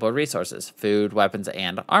with valuable resources, food, weapons,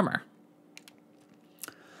 and armor.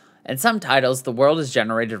 In some titles, the world is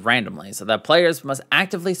generated randomly, so that players must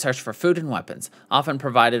actively search for food and weapons, often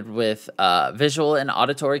provided with visual and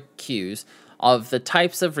auditory cues of the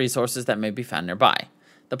types of resources that may be found nearby.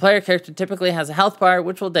 The player character typically has a health bar,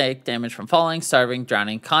 which will take damage from falling, starving,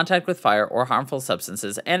 drowning, contact with fire, or harmful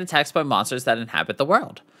substances, and attacks by monsters that inhabit the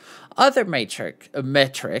world. Other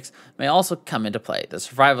metrics may also come into play. The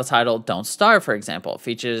survival title Don't Starve, for example,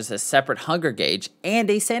 features a separate hunger gauge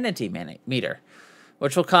and a sanity meter,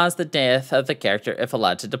 which will cause the death of the character if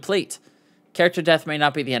allowed to deplete. Character death may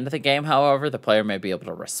not be the end of the game, however, the player may be able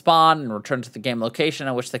to respawn and return to the game location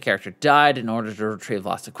at which the character died in order to retrieve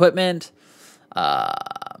lost equipment.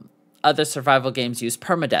 Other survival games use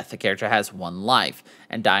permadeath. The character has one life,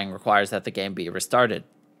 and dying requires that the game be restarted.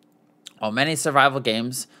 While many survival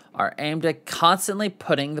games are aimed at constantly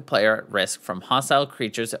putting the player at risk from hostile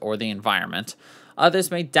creatures or the environment,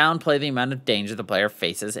 others may downplay the amount of danger the player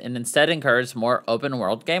faces and instead encourage more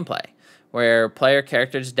open-world gameplay, where player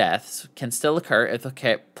characters' deaths can still occur if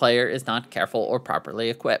the player is not careful or properly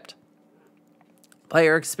equipped.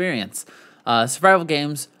 Player experience. Survival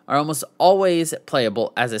games are almost always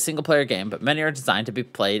playable as a single-player game, but many are designed to be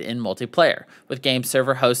played in multiplayer, with game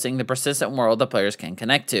server hosting the persistent world that players can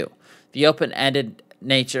connect to. The open-ended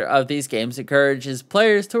nature of these games encourages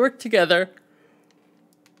players to work together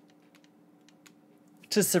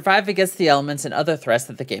to survive against the elements and other threats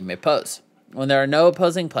that the game may pose. When there are no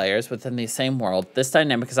opposing players within the same world, this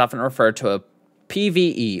dynamic is often referred to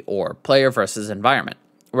PvE, or player versus environment.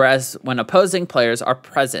 Whereas when opposing players are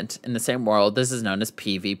present in the same world, this is known as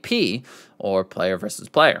PvP, or player versus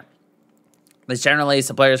player. This generally is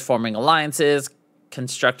the players forming alliances,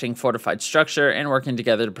 constructing fortified structure, and working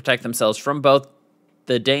together to protect themselves from both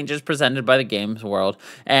the dangers presented by the game's world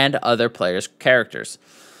and other players' characters.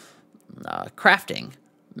 Crafting.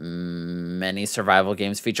 Many survival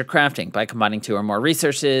games feature crafting. By combining two or more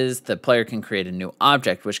resources, the player can create a new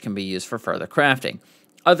object which can be used for further crafting.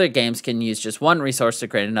 Other games can use just one resource to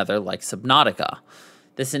create another, like Subnautica.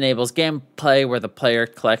 This enables gameplay where the player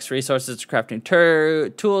collects resources to craft new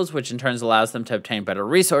tools, which in turn allows them to obtain better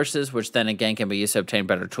resources, which then again can be used to obtain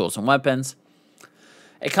better tools and weapons.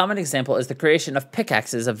 A common example is the creation of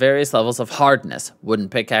pickaxes of various levels of hardness. Wooden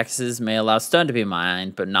pickaxes may allow stone to be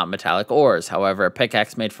mined, but not metallic ores. However, a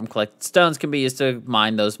pickaxe made from collected stones can be used to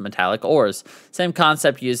mine those metallic ores. Same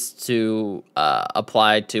concept used to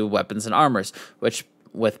apply to weapons and armors, which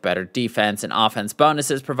with better defense and offense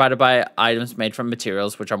bonuses provided by items made from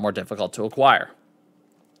materials which are more difficult to acquire.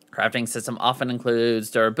 Crafting system often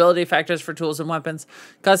includes durability factors for tools and weapons,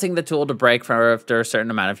 causing the tool to break after a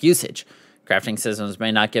certain amount of usage. Crafting systems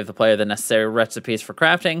may not give the player the necessary recipes for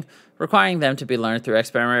crafting, requiring them to be learned through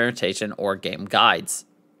experimentation or game guides.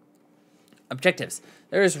 Objectives.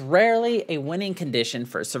 There is rarely a winning condition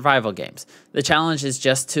for survival games. The challenge is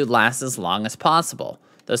just to last as long as possible,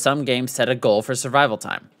 though some games set a goal for survival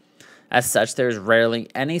time. As such, there is rarely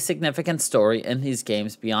any significant story in these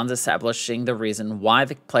games beyond establishing the reason why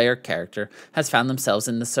the player character has found themselves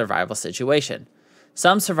in the survival situation.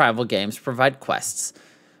 Some survival games provide quests,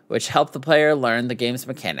 which help the player learn the game's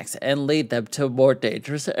mechanics and lead them to more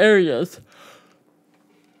dangerous areas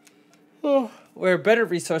where better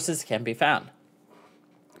resources can be found.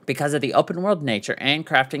 Because of the open-world nature and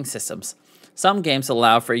crafting systems, some games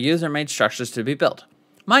allow for user-made structures to be built.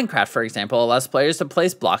 Minecraft, for example, allows players to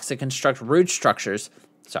place blocks to construct crude structures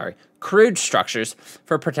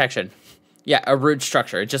for protection. Yeah, a rude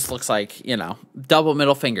structure. It just looks like, double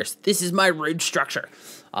middle fingers. This is my rude structure.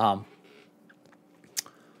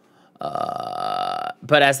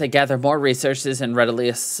 But as they gather more resources and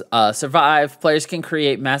readily survive, players can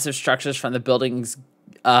create massive structures from the building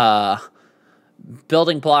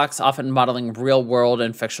blocks, often modeling real-world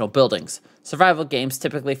and fictional buildings. Survival games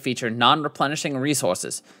typically feature non-replenishing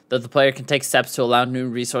resources, though the player can take steps to allow new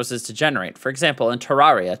resources to generate. For example, in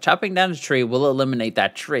Terraria, chopping down a tree will eliminate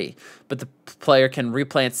that tree, but the player can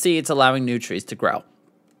replant seeds, allowing new trees to grow.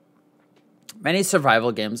 Many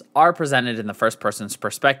survival games are presented in the first-person's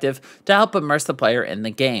perspective to help immerse the player in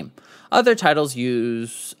the game. Other titles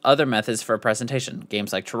use other methods for presentation.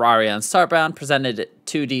 Games like Terraria and Starbound presented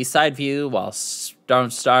 2D side view, while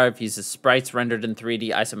Don't Starve uses sprites rendered in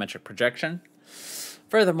 3D isometric projection.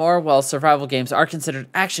 Furthermore, while survival games are considered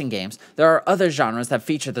action games, there are other genres that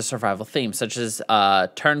feature the survival theme, such as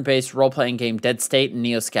turn-based role-playing game Dead State and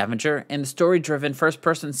Neo Scavenger, and the story-driven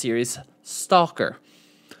first-person series Stalker.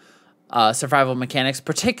 Survival mechanics,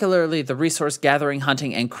 particularly the resource gathering,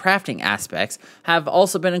 hunting, and crafting aspects, have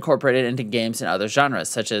also been incorporated into games in other genres,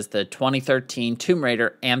 such as the 2013 Tomb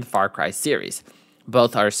Raider and the Far Cry series.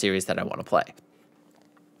 Both are series that I want to play.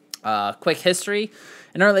 Quick history.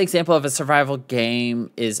 An early example of a survival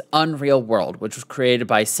game is Unreal World, which was created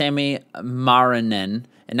by Sami Marinen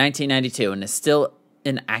in 1992 and is still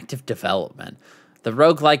in active development. The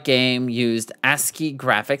roguelike game used ASCII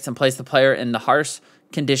graphics and placed the player in the harsh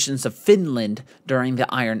conditions of Finland during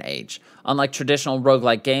the Iron Age. Unlike traditional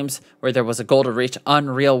roguelike games, where there was a goal to reach,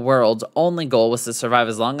 Unreal World's only goal was to survive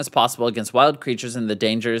as long as possible against wild creatures and the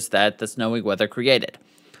dangers that the snowy weather created.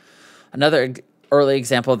 Another early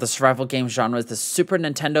example of the survival game genre is the SNES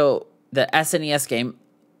game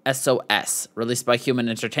SOS, released by Human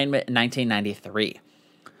Entertainment in 1993.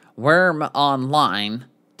 Worm Online,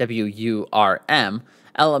 WURM,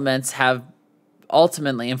 elements have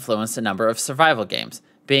ultimately influenced a number of survival games.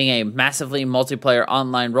 Being a massively multiplayer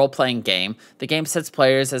online role-playing game, the game sets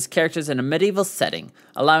players as characters in a medieval setting,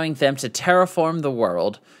 allowing them to terraform the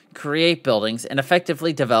world, create buildings, and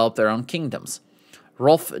effectively develop their own kingdoms.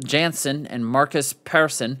 Rolf Jansen and Marcus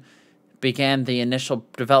Persson began the initial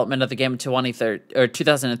development of the game in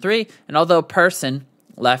 2003, and although Persson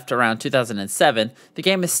left around 2007, the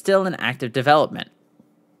game is still in active development.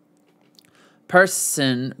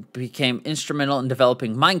 Persson became instrumental in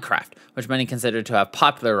developing Minecraft, which many consider to have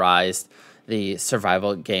popularized the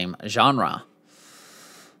survival game genre.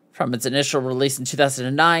 From its initial release in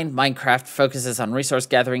 2009, Minecraft focuses on resource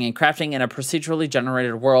gathering and crafting in a procedurally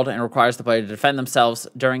generated world and requires the player to defend themselves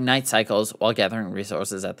during night cycles while gathering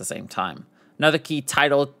resources at the same time. Another key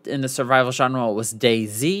title in the survival genre was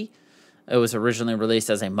DayZ, It was originally released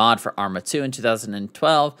as a mod for Arma 2 in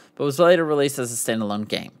 2012, but was later released as a standalone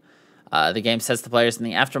game. The game sets the players in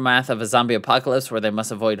the aftermath of a zombie apocalypse where they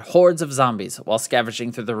must avoid hordes of zombies while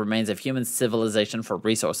scavenging through the remains of human civilization for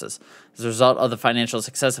resources. As a result of the financial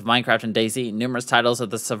success of Minecraft and DayZ, numerous titles of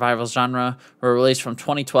the survival genre were released from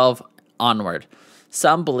 2012 onward.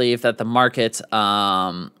 Some believe that the market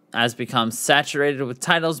has become saturated with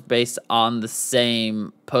titles based on the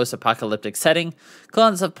same post-apocalyptic setting,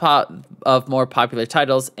 clones of more popular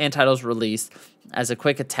titles, and titles released as a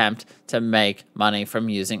quick attempt to make money from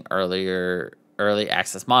using early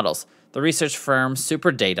access models. The research firm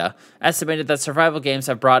Superdata estimated that survival games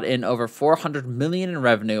have brought in over $400 million in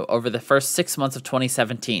revenue over the first 6 months of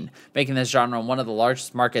 2017, making this genre one of the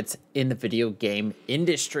largest markets in the video game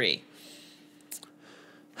industry.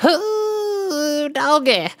 Ooh,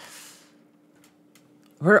 doggy.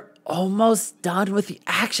 We're almost done with the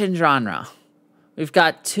action genre. We've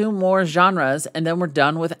got 2 more genres, and then we're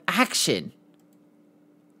done with action.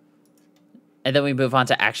 And then we move on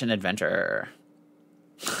to action-adventure.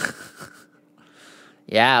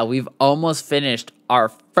 Yeah, we've almost finished our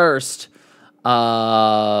first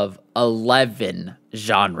of 11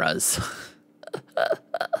 genres.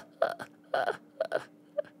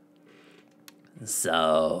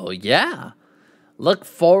 So, yeah. Look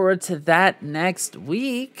forward to that next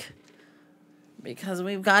week, because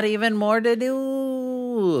we've got even more to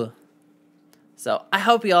do. So, I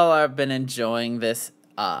hope y'all have been enjoying this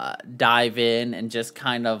dive in and just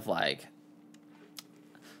kind of like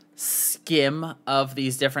skim of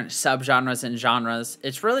these different subgenres and genres.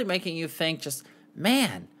 It's really making you think, just,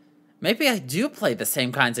 man, maybe I do play the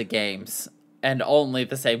same kinds of games and only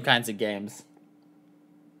the same kinds of games.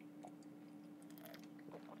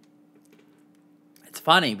 It's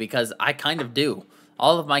funny because I kind of do.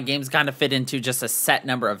 All of my games kind of fit into just a set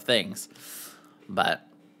number of things. But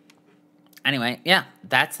anyway, yeah,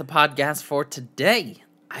 that's the podcast for today.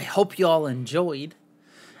 I hope you all enjoyed.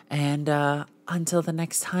 And until the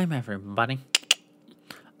next time, everybody,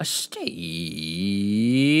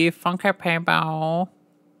 stay funky, people.